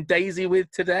two-timing Daisy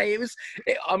with today.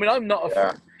 I mean, I'm not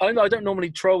I don't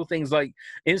normally troll things like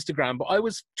Instagram, but I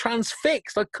was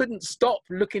transfixed. I couldn't stop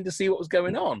looking to see what was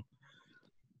going on.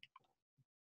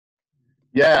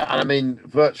 Yeah, and I mean,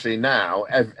 virtually now,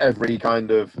 every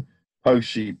kind of post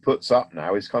she puts up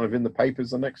now is kind of in the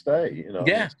papers the next day. You know,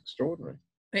 yeah, it's extraordinary.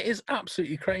 It is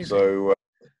absolutely crazy. So,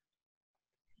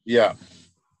 yeah,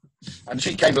 and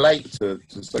she came late to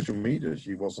social media.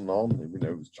 She wasn't on. You know,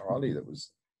 it was Charlie that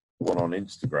was the one on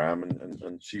Instagram,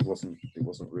 and she wasn't. It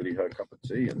wasn't really her cup of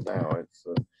tea. And now it's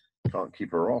can't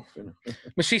keep her off. You know?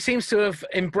 But she seems to have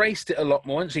embraced it a lot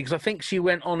more, hasn't she? Because I think she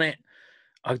went on it.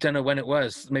 I don't know when it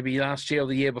was, maybe last year or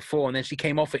the year before, and then she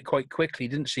came off it quite quickly,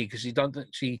 didn't she? Because she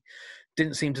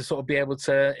didn't seem to sort of be able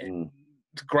to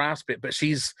grasp it, but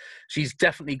she's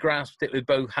definitely grasped it with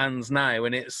both hands now,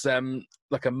 and it's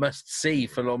like a must-see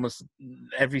for almost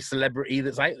every celebrity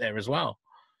that's out there as well.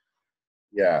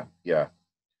 Yeah, yeah.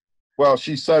 Well,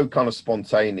 she's so kind of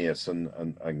spontaneous and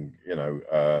you know,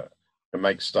 and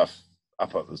makes stuff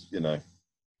up at the, you know,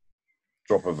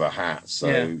 drop of a hat. So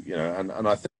you know, and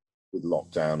I think with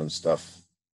lockdown and stuff,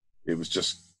 it was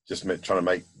just trying to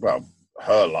make, well,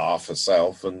 her laugh,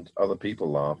 herself, and other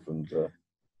people laugh, and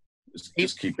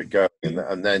just keep it going,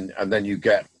 and then you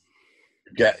get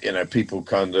you know, people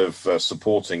kind of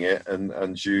supporting it,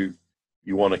 and you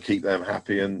want to keep them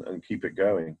happy and keep it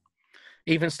going.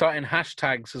 Even starting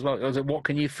hashtags as well. Was it, what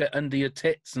can you fit under your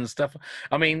tits and stuff?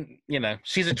 I mean, you know,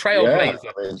 she's a trailblazer.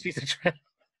 Yeah, I mean, she's a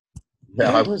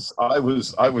yeah, I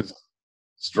was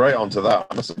straight onto that.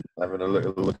 I must have been having a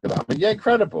look at that. I mean, yeah,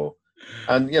 incredible.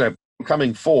 And, you know,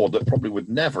 coming forward that probably would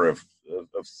never have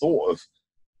thought of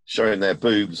showing their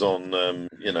boobs on,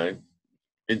 you know,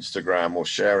 Instagram or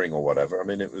sharing or whatever. I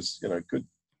mean, it was, you know, good.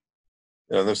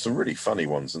 You know, there's some really funny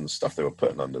ones, and the stuff they were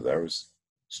putting under there was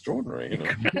extraordinary, you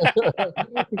know.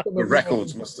 The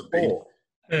records must have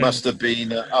been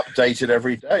updated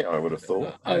every day, I would have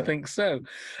thought. I think so.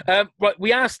 Right,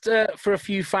 we asked for a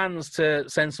few fans to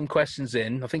send some questions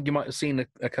in. I think you might have seen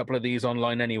a couple of these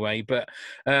online anyway, but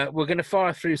we're going to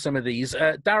fire through some of these.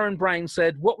 Darren Brown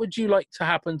said, what would you like to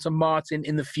happen to Martin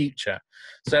in the future?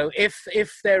 So if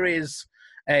there is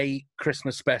a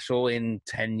Christmas special in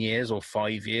 10 years or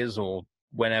 5 years or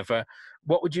whenever,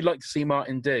 what would you like to see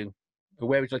Martin do? Or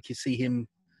where would you like to see him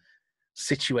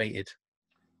situated?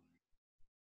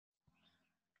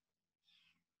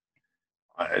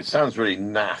 It sounds really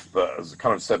naff, but as I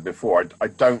kind of said before, I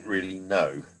don't really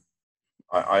know.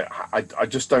 I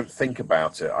just don't think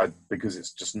about it. Because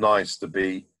it's just nice to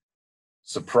be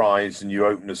surprised, and you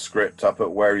open the script up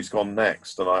at where he's gone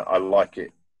next, and I like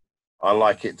it. I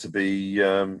like it to be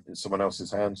in someone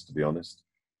else's hands, to be honest.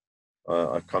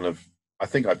 I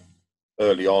think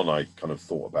early on I kind of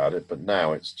thought about it, but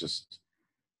now it's just,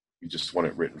 you just want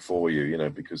it written for you, you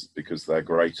know, because they're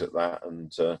great at that,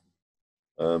 and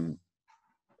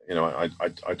you know,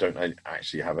 I don't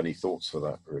actually have any thoughts for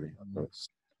that, really.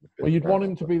 Well, you'd want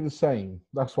him to be the same.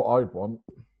 That's what I'd want.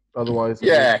 Otherwise,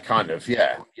 yeah, kind of,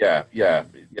 yeah. You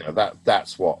know,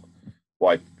 that's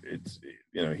why it's,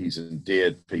 you know, he's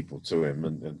endeared people to him,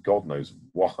 and God knows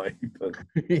why. But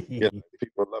you know,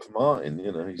 people love Martin.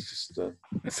 You know, he's just.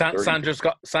 Sandra's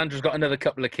got another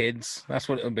couple of kids. That's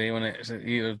what it'll be when it's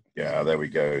you. Yeah, there we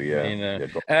go. Yeah, You know.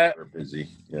 we're busy.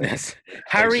 Yeah. Yes.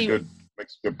 Harry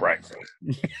makes a good breakfast.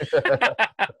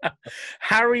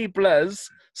 Harry Bluz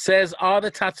says, "Are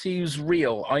the tattoos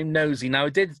real? I'm nosy." Now,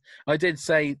 I did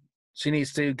say she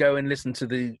needs to go and listen to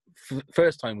the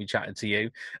first time we chatted to you,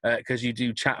 because you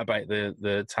do chat about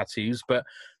the tattoos. But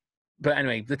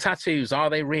anyway, the tattoos, are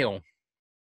they real?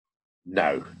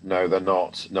 No, they're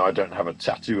not. No, I don't have a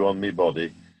tattoo on my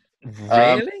body.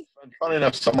 Really? Funny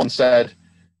enough, someone said,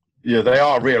 "Yeah, they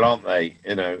are real, aren't they?"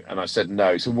 You know, and I said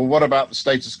no. So, well, what about the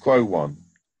status quo one?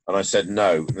 And I said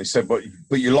no. And they said, but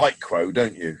you like Quo,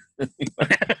 don't you?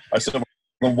 I said,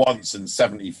 well, once in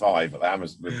 '75 at the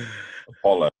Hammersmith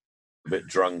Apollo, a bit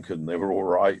drunk, and they were all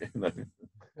right. You know,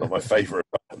 not my favourite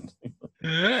band.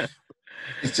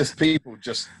 It's just people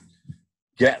just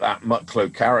get that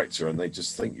Mucklow character, and they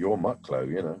just think you're Mucklow.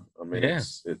 You know, I mean, yeah.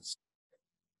 it's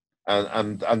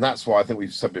and that's why I think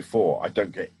we've said before. I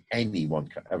don't get anyone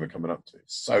ever coming up to it.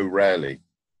 So rarely.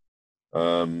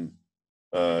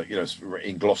 You know,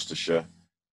 in Gloucestershire,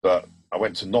 but I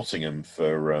went to Nottingham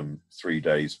for 3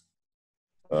 days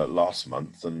last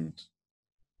month, and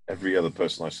every other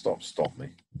person I stopped me.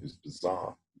 It was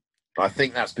bizarre. I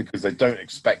think that's because they don't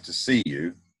expect to see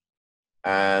you,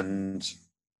 and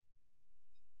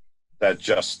they're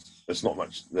just there's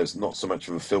not so much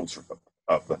of a filter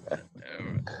up there.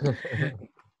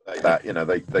 Like that, you know,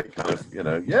 they kind of, you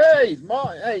know, yay,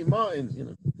 Martin, hey Martin, you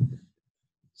know.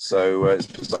 So it's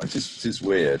bizarre. It's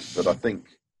weird, but I think,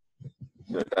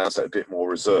 you know, Dan's a bit more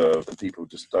reserved, and people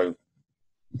just don't.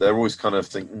 They're always kind of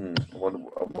thinking,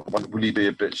 will he be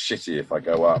a bit shitty if I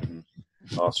go up and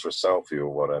ask for a selfie or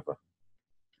whatever?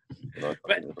 You know,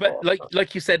 but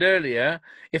like you said earlier,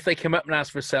 if they come up and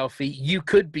ask for a selfie, you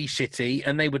could be shitty,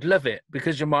 and they would love it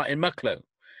because you're Martin Mucklow.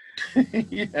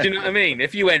 yeah. Do you know what I mean?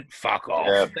 If you went fuck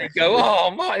off, they go, "Oh,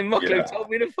 Martin Mucklow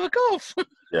told me to fuck off."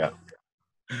 Yeah.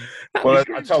 Well,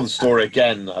 I tell the story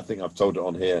again. I think I've told it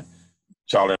on here.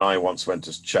 Charlie and I once went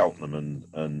to Cheltenham,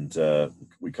 and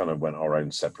we kind of went our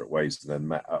own separate ways, and then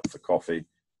met up for coffee.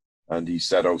 And he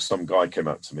said, "Oh, some guy came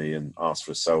up to me and asked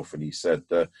for a selfie." And he said,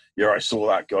 "Yeah, I saw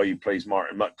that guy who plays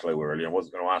Martin Mucklow earlier. I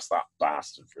wasn't going to ask that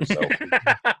bastard for a selfie."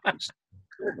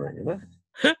 You know?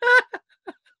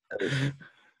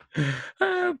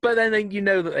 But then you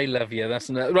know that they love you. That's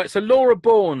right. So Laura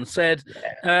Bourne said,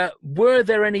 "Were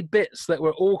there any bits that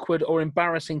were awkward or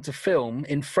embarrassing to film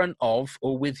in front of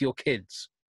or with your kids?"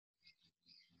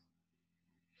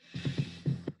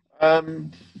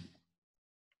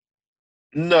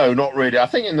 No, not really. I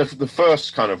think in the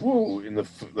first kind of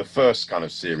the first kind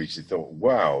of series, you thought,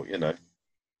 wow, you know.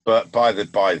 But by the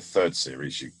third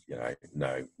series, you know,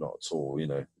 no, not at all. You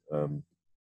know,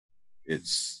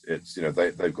 it's you know,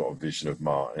 they've got a vision of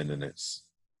Martin, and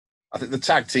I think the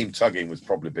tag team tugging was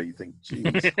probably big. You think,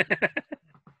 geez.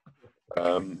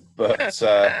 But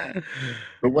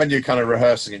when you're kind of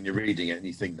rehearsing and you're reading it and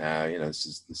you think, now, you know, this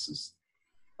is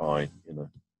fine, you know,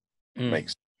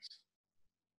 makes sense.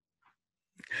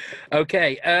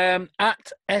 Okay,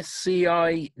 at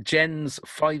SCI Gens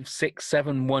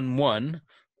 56711,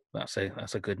 that's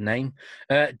a good name.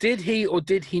 Did he or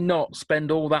did he not spend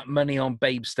all that money on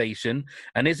Babe Station,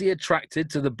 and is he attracted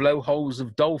to the blowholes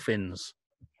of dolphins?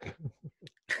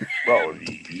 Well,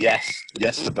 yes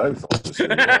to both, obviously.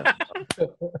 Yeah.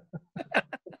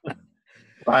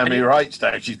 By me right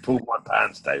down, she's pulled my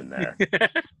pants down there.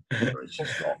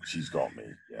 she's got me.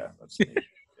 Yeah, that's me.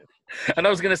 And I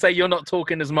was going to say, you're not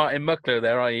talking as Martin Mucklow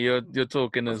there, are you? You're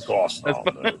talking as... Of course not.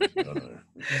 No.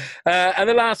 And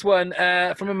the last one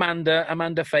from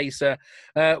Amanda Facer.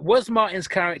 Was Martin's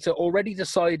character already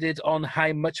decided on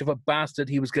how much of a bastard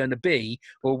he was going to be,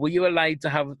 or were you allowed to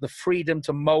have the freedom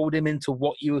to mould him into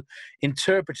what you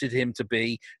interpreted him to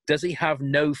be? Does he have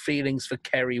no feelings for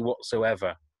Kerry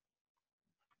whatsoever?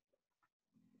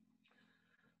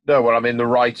 No, well, I mean, the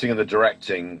writing and the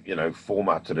directing, you know,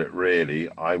 formatted it really.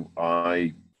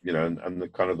 I you know, and the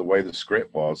kind of the way the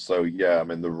script was. So yeah, I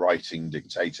mean, the writing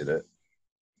dictated it,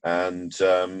 and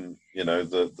you know,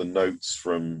 the notes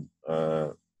from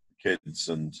kids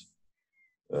and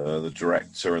the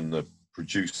director and the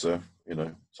producer, you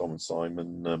know, Tom and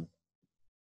Simon,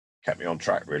 kept me on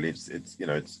track. Really, it's you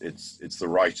know, it's the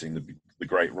writing, the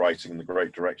great writing and the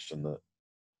great direction that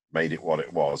made it what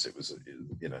it was. It was,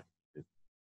 you know.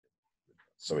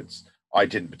 So I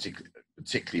didn't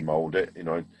particularly mold it, you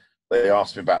know. they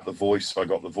asked me about the voice, so I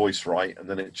got the voice right, and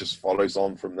then it just follows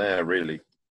on from there, really.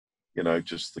 You know,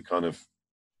 just the kind of,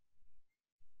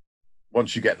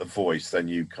 once you get the voice, then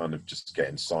you kind of just get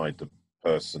inside the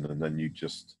person, and then you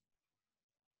just,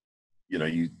 you know,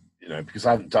 because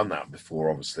I haven't done that before,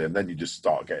 obviously, and then you just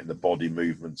start getting the body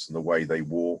movements and the way they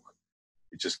walk.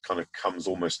 It just kind of comes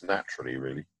almost naturally,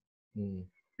 really. You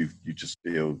just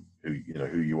feel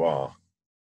who you are.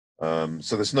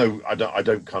 So there's no, I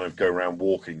don't kind of go around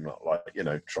walking like, you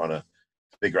know, trying to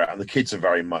figure out. And the kids are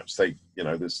very much, they, you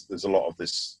know, there's a lot of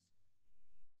this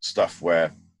stuff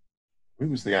where, who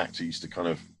was the actor who used to kind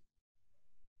of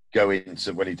go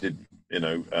into, when he did, you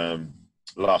know,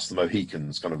 Last of the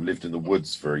Mohicans, kind of lived in the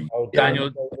woods for a Daniel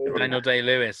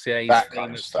Day-Lewis, yeah, that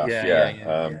kind of stuff,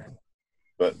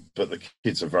 but the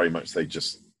kids are very much, they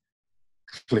just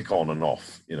click on and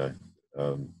off, you know,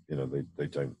 they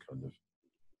don't kind of,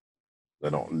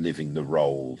 they're not living the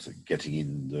role, getting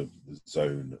in the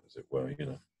zone, as it were, you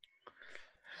know.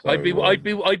 So,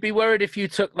 I'd be worried if you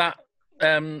took that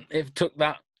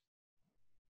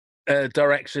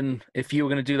direction, if you were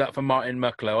going to do that for Martin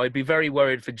Mucklow. I'd be very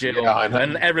worried for Jill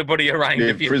and everybody around. Be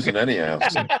in prison anyhow.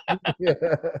 So.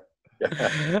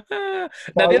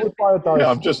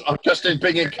 I'm just in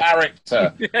being a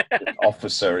character.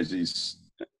 Officer is he's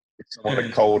someone a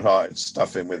cold-hearted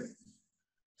stuff him with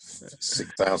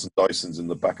 6,000 Dysons in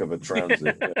the back of a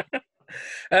transit.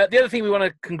 The other thing we want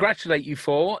to congratulate you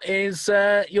for is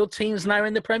your team's now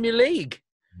in the Premier League.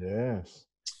 Yes.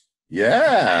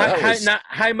 Yeah.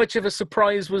 How much of a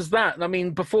surprise was that? I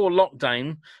mean, before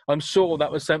lockdown, I'm sure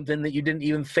that was something that you didn't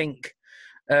even think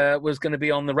was going to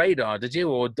be on the radar, did you?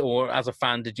 Or as a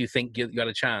fan, did you think you had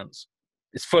a chance?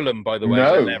 It's Fulham, by the way.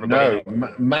 No,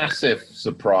 massive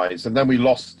surprise. And then we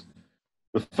lost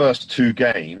the first two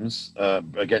games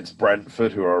against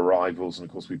Brentford, who are our rivals, and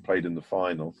of course we played in the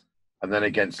final. And then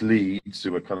against Leeds,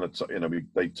 who were kind of,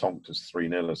 they tonked us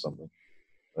 3-0 or something.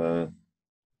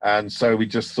 And so we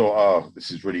just thought, oh, this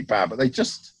is really bad. But they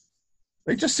just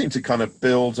seem to kind of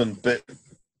build and build.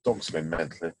 Dog's been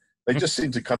mentally. They just seem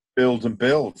to kind of build and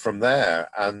build from there.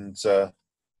 And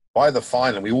by the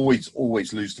final, we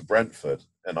always lose to Brentford.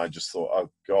 And I just thought,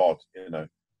 oh God,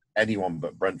 anyone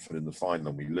but Brentford in the final,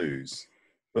 and we lose.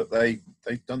 But they've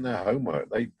done their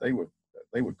homework. They were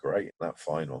great in that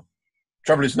final.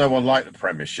 Trouble is, no one liked the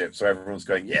Premiership, so everyone's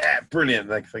going, yeah, brilliant.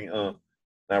 And they think, oh,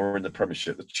 now we're in the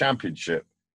Premiership. The Championship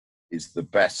is the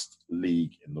best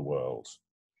league in the world,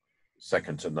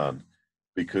 second to none,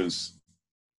 because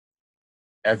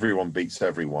everyone beats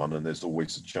everyone and there's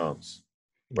always a chance.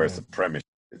 Whereas the Premiership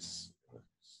is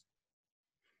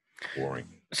boring.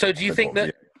 So do you think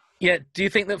that? Yeah, do you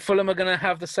think that Fulham are going to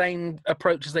have the same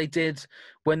approach as they did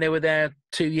when they were there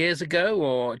 2 years ago,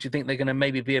 or do you think they're going to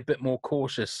maybe be a bit more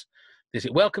cautious? Is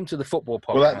it welcome to the football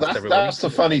podcast? Well, that's the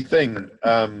funny thing.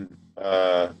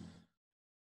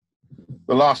 The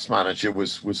last manager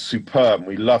was superb.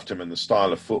 We loved him, and the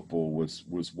style of football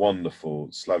was wonderful,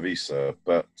 Slavisa.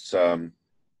 But when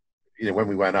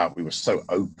we went up, we were so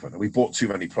open, and we bought too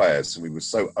many players, and we were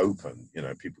so open.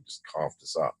 People just carved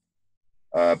us up.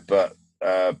 But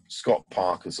Scott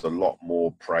Parker's a lot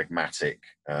more pragmatic,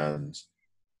 and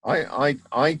I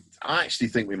actually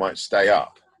think we might stay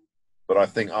up. But I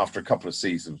think after a couple of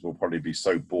seasons, we'll probably be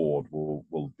so bored,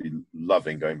 we'll be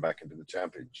loving going back into the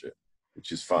Championship,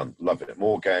 which is fun. Love it.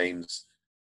 More games,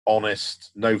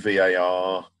 honest, no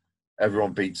VAR.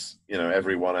 Everyone beats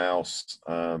everyone else.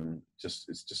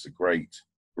 It's just a great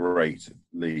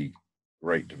league,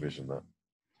 great division. That.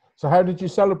 So how did you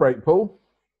celebrate, Paul?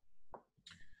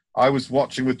 I was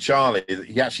watching with Charlie.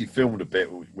 He actually filmed a bit,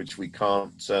 which we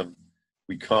can't show.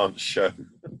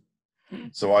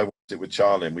 So I watched it with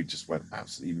Charlie, and we just went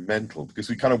absolutely mental because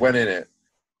we kind of went in it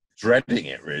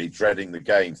dreading the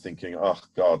game, thinking, "Oh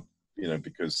God,"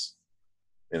 because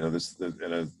there's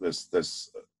the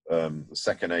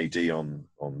second AD on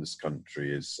this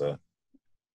country is a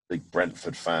big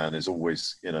Brentford fan. Is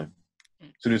always as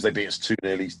soon as they beat us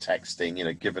 2-0, he's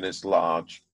texting, giving us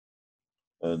large.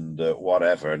 And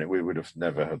whatever, and we would have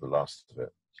never heard the last of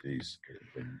it. Jeez, it would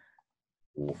have been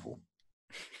awful.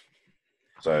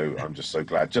 So I'm just so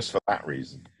glad, just for that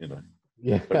reason,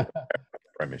 Yeah.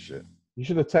 Premiership. You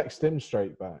should have texted him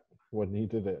straight back when he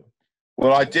did it.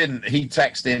 Well, I didn't. He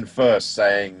texted in first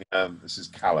saying, "This is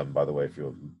Callum, by the way. If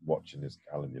you're watching this,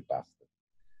 Callum, you bastard."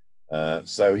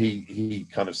 So he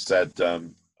kind of said.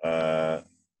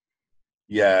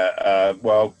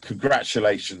 Well,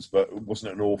 congratulations, but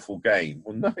wasn't it an awful game?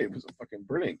 Well, no, it was a fucking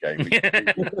brilliant game. We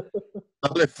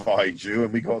nullified you,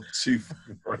 and we got 2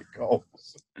 fucking great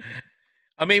goals.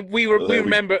 I mean, we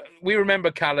remember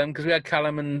Callum because we had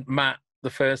Callum and Matt the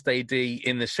first AD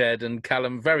in the shed, and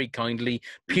Callum very kindly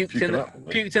puked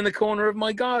in the corner of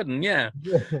my garden. Yeah,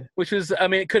 which was, I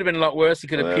mean, it could have been a lot worse. He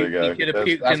could have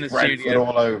puked in the studio.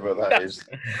 All over that is.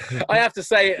 I have to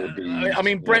say, I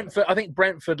mean, Brentford. I think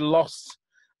Brentford lost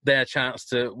their chance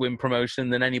to win promotion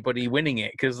than anybody winning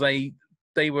it, because they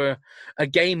were a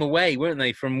game away, weren't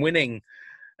they, from winning,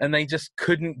 and they just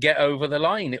couldn't get over the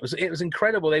line. It was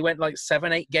incredible. They went like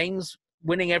 7-8 games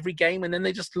winning every game, and then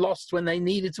they just lost when they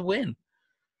needed to win.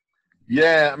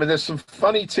 Yeah, I mean, there's some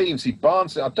funny teams.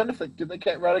 Barnsley, I don't know if did they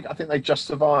get relegated. I think they just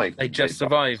survived. They just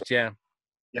survived, yeah.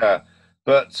 Yeah,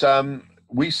 but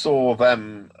we saw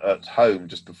them at home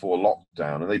just before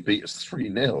lockdown, and they beat us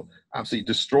 3-0. Absolutely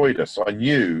destroyed us. So I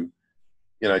knew,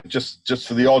 you know, just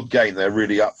for the odd game, they're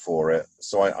really up for it.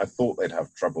 So I thought they'd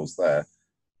have troubles there.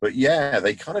 But yeah,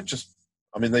 they kind of just,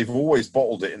 I mean, they've always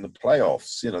bottled it in the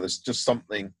playoffs. You know, there's just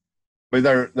something. I mean,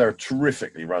 they're a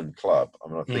terrifically run club. I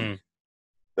mean, I think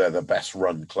they're the best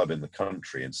run club in the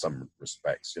country in some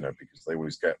respects, you know, because they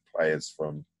always get players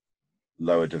from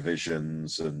lower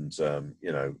divisions and,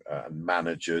 you know, and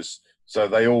managers. So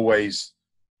they always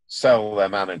sell their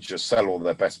managers, sell all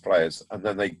their best players, and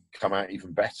then they come out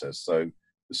even better. So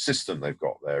the system they've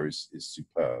got there is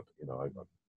superb. You know, I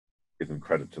give them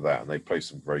credit to that, and they play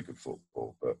some very good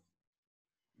football, but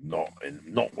not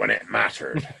when it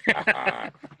mattered.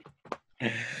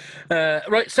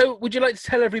 Right, so would you like to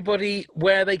tell everybody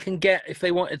where they can get, if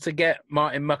they wanted to get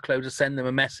Martin Mucklow to send them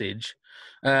a message?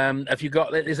 Have you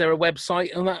got, is there a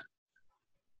website on that?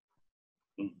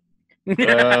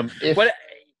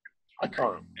 I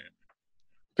can't.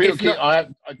 I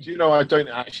do know I don't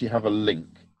actually have a link.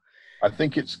 I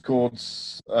think it's called,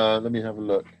 let me have a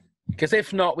look. Because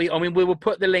if not, we will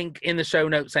put the link in the show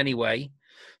notes anyway,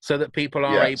 so that people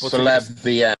are able to.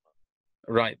 VM.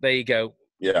 Right, there you go.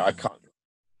 Yeah, I can't.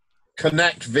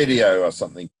 Connect video or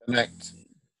something. Connect.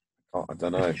 I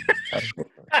don't know.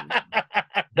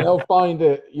 They'll find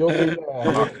it. You'll be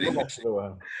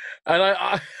there.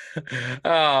 And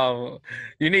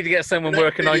you need to get someone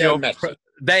working on your.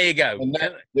 There you go.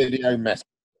 Video message.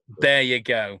 There you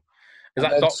go. Is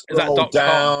that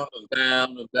down and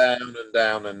down and down and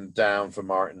down and down for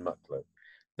Martin Mucklow?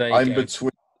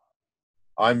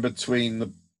 I'm between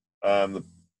the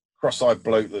cross-eyed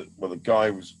bloke the guy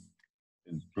was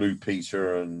in Blue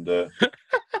Peter and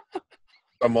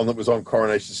someone that was on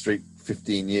Coronation Street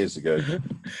 15 years ago.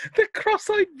 The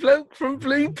cross-eyed bloke from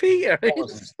Blue Peter.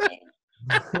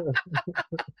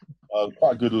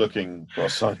 Quite a good-looking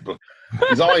cross-eyed bloke.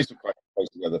 His eyes were quite close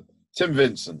together. Tim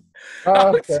Vincent.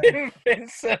 Okay. Tim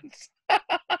Vincent. I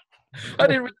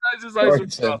didn't realise his eyes were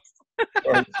crossed.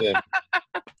 Sorry, Tim.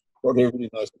 What a really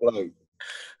nice bloke.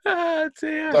 Oh,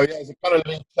 dear. So, yeah, it's a kind of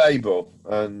league table.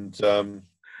 And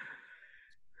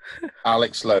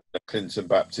Alex Lowe, Clinton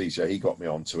Baptiste, he got me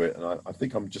onto it. And I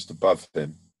think I'm just above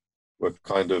him. We're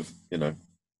kind of, you know,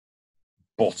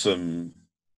 bottom,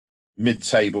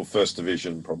 mid-table, first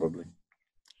division, probably.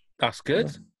 That's good.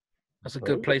 Yeah. That's a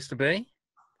good place to be.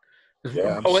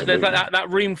 Yeah, there's that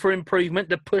room for improvement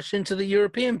to push into the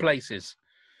European places.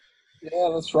 Yeah,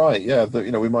 that's right. Yeah,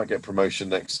 you know, we might get promotion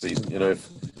next season. You know,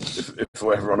 if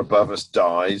everyone above us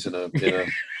dies in a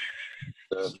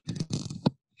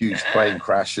huge plane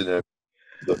crash, you know,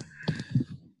 the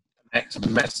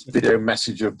next video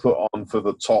message are put on for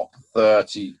the top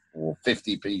 30 or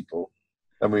 50 people,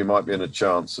 then we might be in a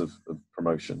chance of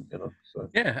promotion. You know, so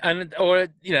yeah, or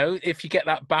you know, if you get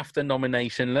that BAFTA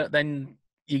nomination, then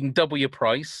you can double your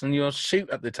price and you'll shoot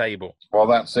up the table. Well,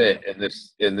 that's it.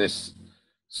 In this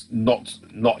not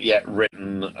yet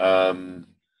written.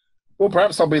 Well,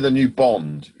 perhaps I'll be the new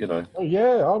Bond. You know. Oh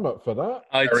yeah, I'm up for that.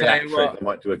 I tell you what, I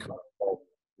might do a couple.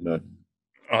 You know.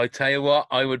 I tell you what,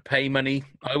 I would pay money.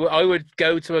 I would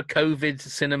go to a COVID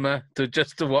cinema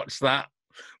just to watch that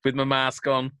with my mask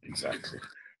on. Exactly.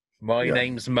 My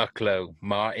name's Mucklow,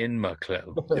 Martin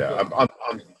Mucklow. Yeah,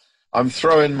 I'm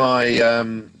throwing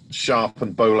my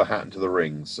sharpened bowler hat into the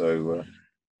ring. So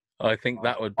I think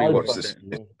that would be worth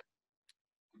it.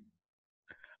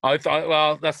 I thought,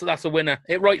 well, that's a winner.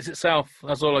 It writes itself.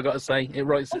 That's all I got to say. It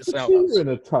writes itself. You in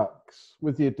a tux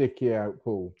with your dicky out,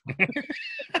 Paul.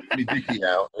 Me dicky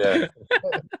out, yeah.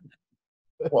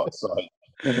 What side?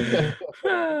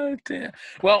 Oh dear.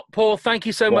 Well, Paul, thank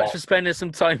you so much for spending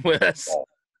some time with us.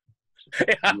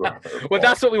 Well,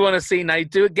 that's what we want to see now.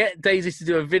 Get Daisy to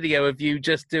do a video of you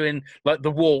just doing like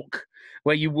the walk,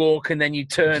 where you walk and then you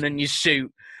turn and you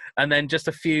shoot, and then just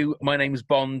a few. My name's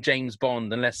Bond, James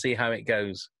Bond, and let's see how it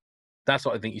goes. That's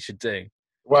what I think you should do.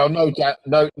 Well, no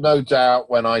doubt.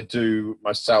 When I do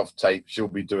my self tape, she'll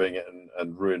be doing it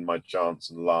and ruin my chance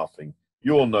and laughing.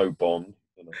 You'll know Bond.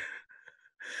 You know.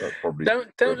 That's probably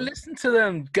Don't listen to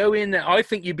them. Go in there. I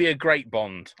think you'd be a great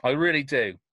Bond. I really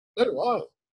do. Oh,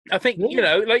 I think, you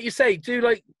know, like you say, do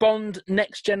like Bond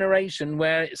Next Generation,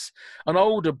 where it's an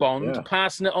older Bond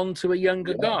passing it on to a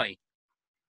younger guy.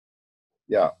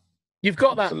 Yeah. You've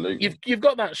got absolutely. that. You've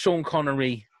got that Sean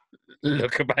Connery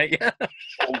look about you.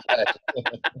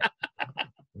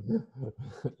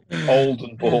 Old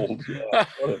and bald. Yeah.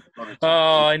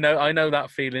 Oh, I know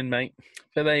that feeling, mate.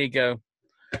 So there you go.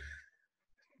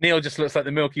 Neil just looks like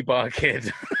the Milky Bar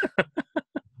kid.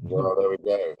 Well, there we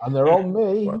go. And they're on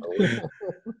me.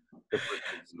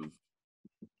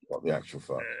 What the actual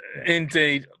fun.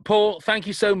 Indeed. Paul, thank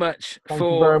you so much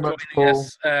for joining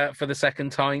us for the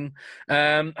second time.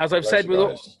 As I've said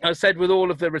with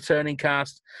all of the returning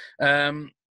cast,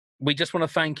 we just want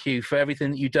to thank you for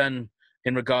everything that you've done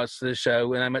in regards to the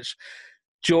show and how much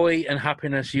joy and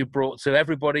happiness you brought to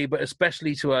everybody, but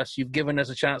especially to us. You've given us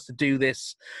a chance to do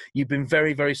this. You've been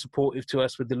very, very supportive to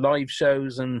us with the live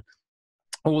shows and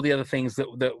all the other things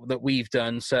that we've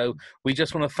done. So we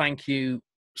just want to thank you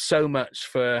so much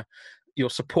for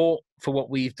your support, for what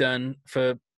we've done,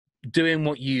 for doing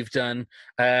what you've done,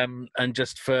 and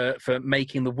just for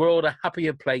making the world a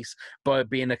happier place by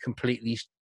being a completely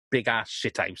big ass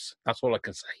shithouse. That's all I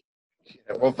can say.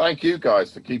 Yeah, well, thank you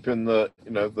guys for keeping this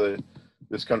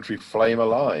country flame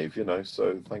alive.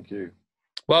 So thank you.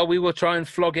 Well, we will try and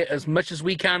flog it as much as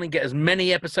we can and get as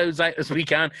many episodes out as we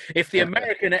can. If the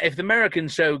American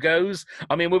show goes,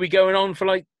 I mean, we'll be going on for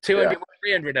like 200,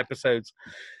 300 episodes.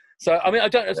 So, I mean, I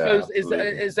suppose,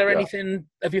 is there anything,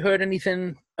 have you heard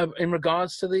anything in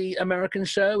regards to the American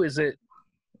show? Is it?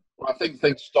 Well, I think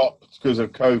things stopped because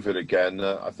of COVID again.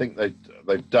 I think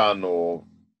they've done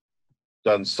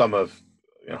some of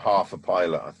half a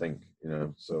pilot, I think,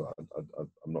 so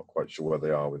I'm not quite sure where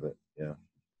they are with it. Yeah.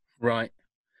 Right.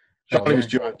 Charlie was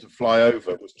due to fly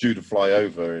over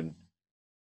in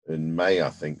May, I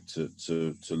think, to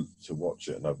watch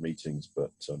it and have meetings,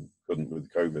 but couldn't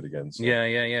with COVID again. So.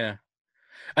 Yeah.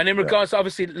 And in regards,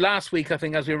 obviously, last week, I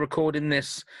think, as we were recording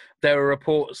this, there were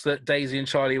reports that Daisy and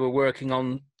Charlie were working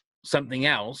on something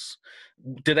else.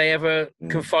 Do they ever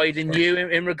confide in you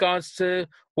in regards to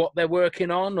what they're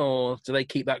working on, or do they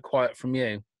keep that quiet from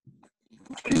you?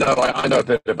 No, I know a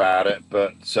bit about it,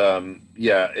 but it's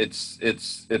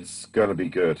going to be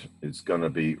good. It's going to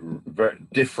be very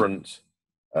different,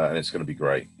 and it's going to be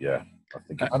great. Yeah, I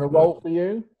think. And a role for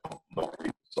you?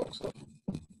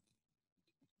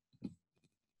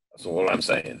 That's all I'm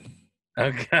saying.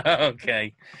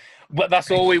 Okay. But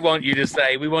that's all we want you to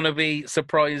say. We want to be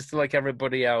surprised like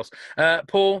everybody else.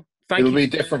 Paul, thank you. It'll be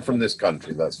different from this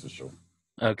country, that's for sure.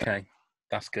 Okay,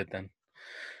 that's good then.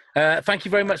 Thank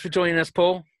you very much for joining us,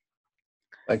 Paul.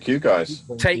 Thank you, guys.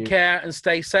 Take care and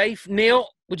stay safe. Neil,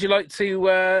 would you like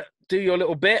to do your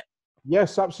little bit?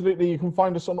 Yes, absolutely. You can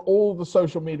find us on all the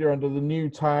social media under the new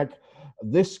tag,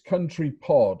 This Country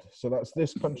Pod. So that's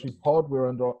This Country Pod. We're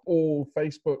under all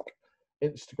Facebook,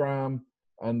 Instagram,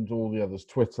 and all the others,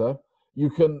 Twitter. You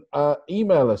can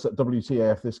email us at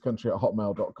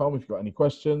WTAF-thiscountry@hotmail.com if you've got any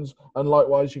questions. And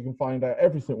likewise, you can find out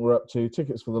everything we're up to,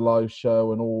 tickets for the live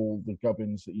show and all the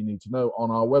gubbins that you need to know on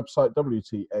our website,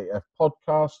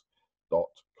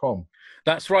 WTAFpodcast.com.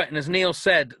 That's right. And as Neil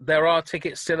said, there are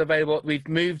tickets still available. We've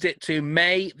moved it to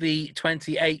May the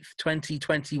 28th,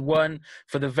 2021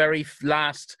 for the very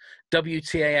last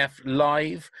WTAF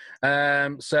live.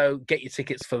 So get your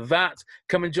tickets for that.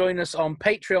 Come and join us on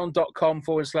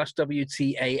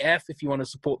patreon.com/WTAF if you want to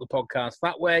support the podcast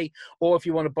that way. Or if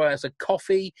you want to buy us a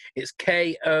coffee, it's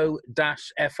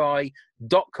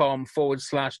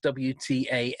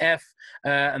ko-fi.com/WTAF.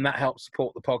 And that helps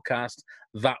support the podcast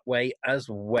that way as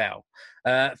well.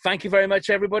 Thank you very much,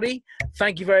 everybody.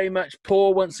 Thank you very much,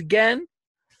 Paul, once again.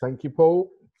 Thank you,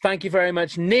 Paul. Thank you very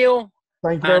much, Neil.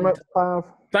 Thank you very much, Pav.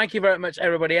 Thank you very much,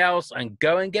 everybody else, and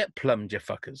go and get plumbed, you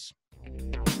fuckers.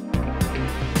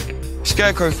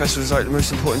 Scarecrow Festival is like the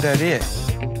most important day of the year.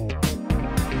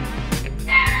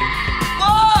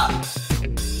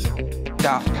 What?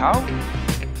 Daft Cow?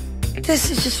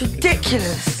 This is just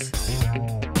ridiculous.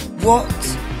 What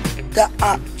the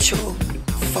actual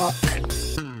fuck?